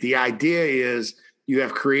week. The idea is you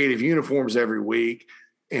have creative uniforms every week,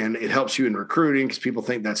 and it helps you in recruiting because people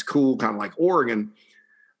think that's cool, kind of like Oregon.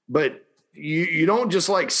 But you don't just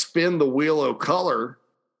like spin the wheel of color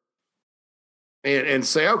and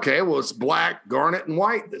say, okay, well, it's black, garnet, and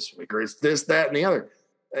white this week, or it's this, that, and the other.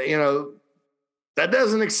 That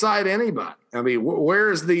doesn't excite anybody. I mean,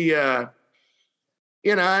 where's the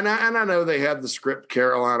and I know they had the Script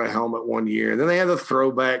Carolina helmet one year, and then they had the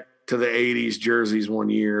throwback to the 80s jerseys one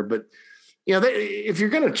year. But, if you're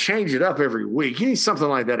going to change it up every week, you need something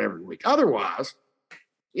like that every week. Otherwise,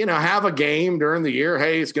 have a game during the year.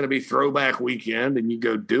 Hey, it's going to be throwback weekend, and you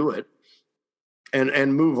go do it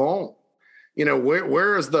and move on.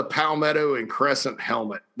 Where is the Palmetto and Crescent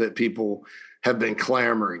helmet that people have been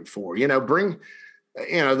clamoring for? Bring –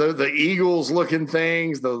 the Eagles looking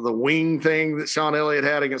things, the wing thing that Sean Elliott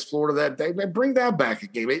had against Florida that day, man, bring that back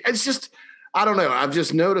again. It's just, I don't know. I've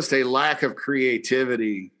just noticed a lack of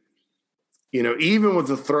creativity, even with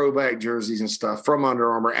the throwback jerseys and stuff from Under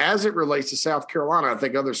Armour as it relates to South Carolina. I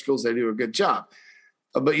think other schools, they do a good job,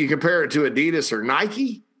 but you compare it to Adidas or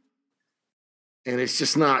Nike and it's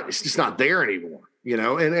just not there anymore,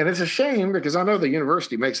 and it's a shame because I know the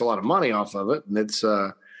university makes a lot of money off of it. And it's,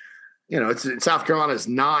 South Carolina is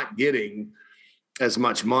not getting as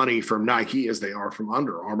much money from Nike as they are from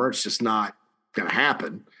Under Armour. It's just not going to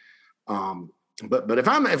happen. But if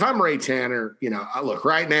I'm Ray Tanner, I look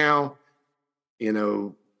right now,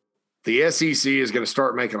 the SEC is going to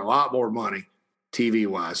start making a lot more money TV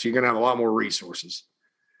wise. So you're going to have a lot more resources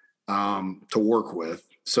to work with.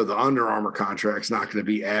 So the Under Armour contract's not going to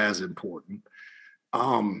be as important.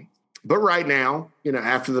 But right now,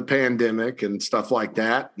 after the pandemic and stuff like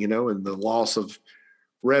that, and the loss of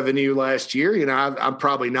revenue last year, I'm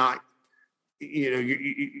probably not,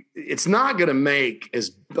 it's not going to make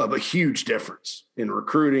as of a huge difference in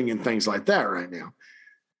recruiting and things like that right now.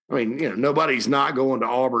 I mean, nobody's not going to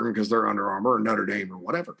Auburn because they're Under Armour or Notre Dame or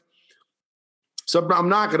whatever. So I'm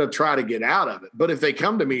not going to try to get out of it. But if they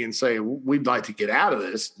come to me and say, we'd like to get out of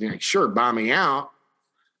this, sure, buy me out.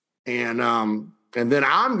 And then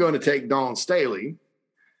I'm going to take Dawn Staley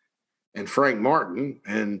and Frank Martin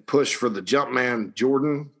and push for the Jumpman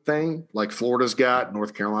Jordan thing like Florida's got,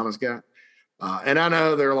 North Carolina's got. And I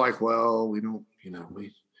know they're like, well, we don't,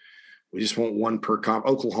 we just want one per comp.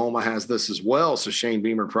 Oklahoma has this as well. So Shane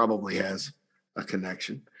Beamer probably has a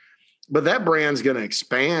connection. But that brand's going to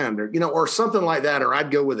expand, or something like that. Or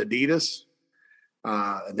I'd go with Adidas.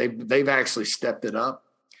 They've actually stepped it up.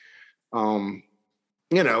 And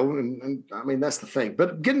I mean, that's the thing.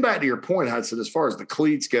 But getting back to your point, Hudson, as far as the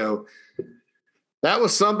cleats go, that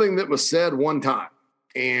was something that was said one time.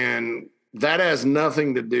 And that has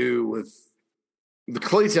nothing to do with the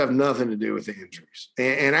cleats, have nothing to do with the injuries.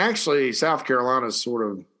 And actually, South Carolina's sort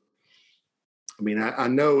of, I mean, I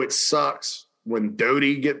know it sucks when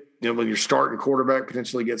Doty when your starting quarterback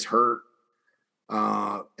potentially gets hurt.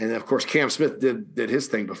 And of course, Cam Smith did his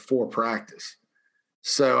thing before practice.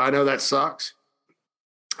 So I know that sucks.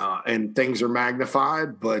 And things are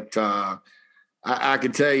magnified, but I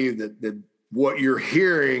can tell you that what you're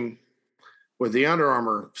hearing with the Under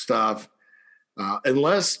Armour stuff,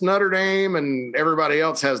 unless Notre Dame and everybody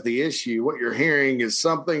else has the issue, what you're hearing is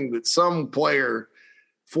something that some player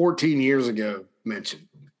 14 years ago mentioned,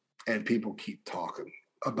 and people keep talking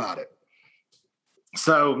about it.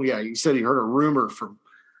 So, yeah, you said you heard a rumor from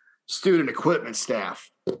student equipment staff.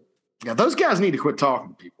 Yeah, those guys need to quit talking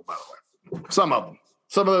to people, by the way. Some of them.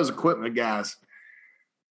 Some of those equipment guys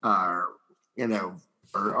are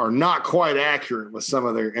not quite accurate with some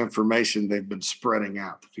of their information they've been spreading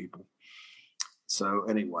out to people. So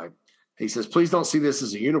anyway, he says, please don't see this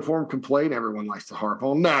as a uniform complaint. Everyone likes to harp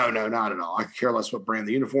on. No, not at all. I could care less what brand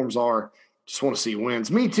the uniforms are. Just want to see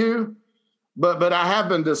wins. Me too. But I have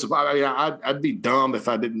been disappointed. I'd be dumb if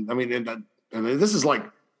I didn't. I mean, this is like,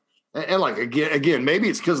 and like again, maybe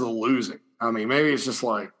it's because of the losing. I mean, maybe it's just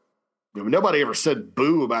like, nobody ever said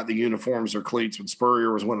boo about the uniforms or cleats when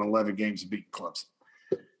Spurrier was winning 11 games and beating Clemson.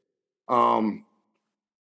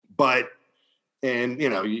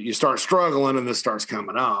 You start struggling and this starts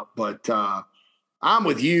coming up. But I'm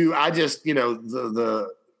with you. I just, the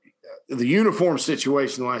uniform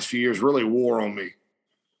situation the last few years really wore on me.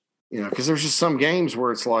 Because there's just some games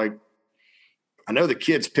where it's like, I know the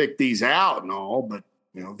kids picked these out and all, but,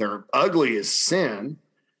 they're ugly as sin.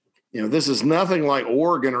 This is nothing like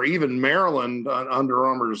Oregon or even Maryland, Under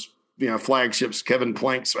Armour's, flagships, Kevin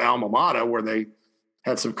Plank's alma mater, where they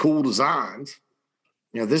had some cool designs.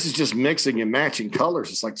 This is just mixing and matching colors.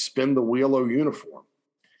 It's like spin the wheel o' uniform.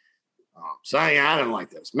 So I didn't like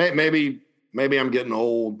this. Maybe I'm getting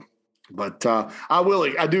old, but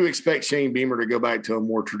I do expect Shane Beamer to go back to a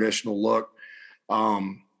more traditional look.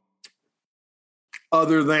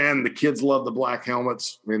 Other than the kids love the black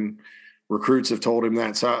helmets, and recruits have told him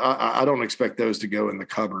that. So I don't expect those to go in the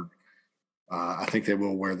cupboard. I think they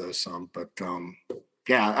will wear those some, but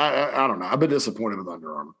I don't know. I've been disappointed with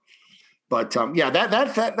Under Armour, but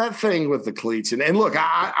that thing with the cleats and look,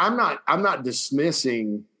 I'm not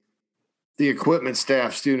dismissing the equipment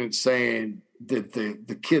staff students saying that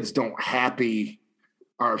the kids don't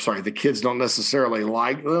the kids don't necessarily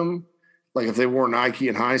like them. Like if they wore Nike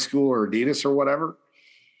in high school or Adidas or whatever.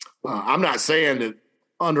 I'm not saying that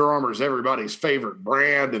Under Armour is everybody's favorite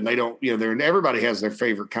brand, and they don't, everybody has their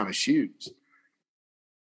favorite kind of shoes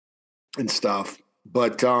and stuff.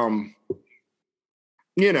 But that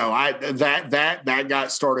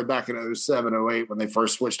got started back in 2007, 2008 when they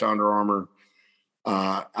first switched to Under Armour.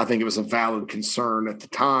 I think it was a valid concern at the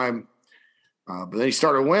time, but then he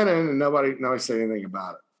started winning, and nobody said anything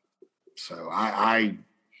about it. So I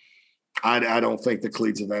don't think the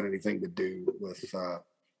cleats have had anything to do with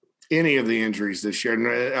any of the injuries this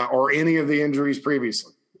year or any of the injuries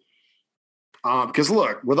previously. Because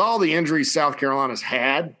look, with all the injuries South Carolina's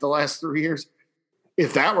had the last 3 years,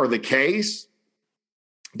 if that were the case,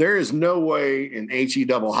 there is no way in HE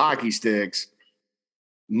double hockey sticks,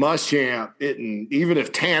 Muschamp isn't, even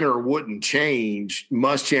if Tanner wouldn't change,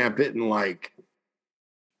 Muschamp isn't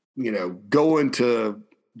going to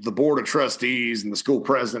the board of trustees and the school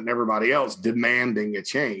president and everybody else demanding a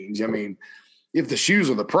change. I mean, if the shoes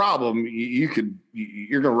are the problem, you're going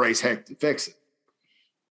to raise heck to fix it.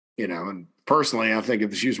 And personally, I think if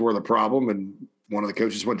the shoes were the problem and one of the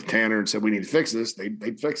coaches went to Tanner and said, we need to fix this,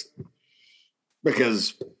 they'd fix it.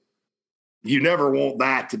 Because you never want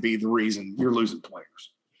that to be the reason you're losing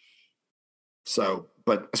players. So,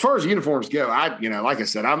 but as far as uniforms go, like I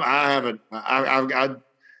said, I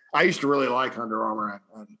used to really like Under Armour.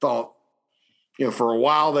 I thought, for a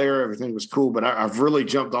while there, everything was cool, but I've really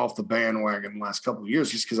jumped off the bandwagon the last couple of years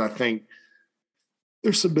just because I think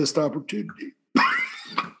there's some missed opportunity.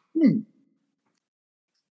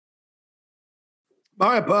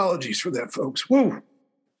 My apologies for that, folks. Whoa.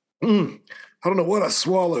 I don't know what I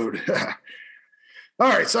swallowed. All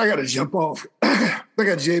right, so I got to jump off. I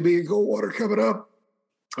got JB and Goldwater coming up.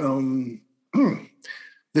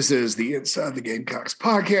 This is the Inside the Gamecocks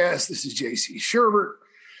podcast. This is JC Sherbert,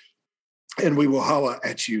 and we will holla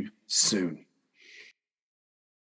at you soon.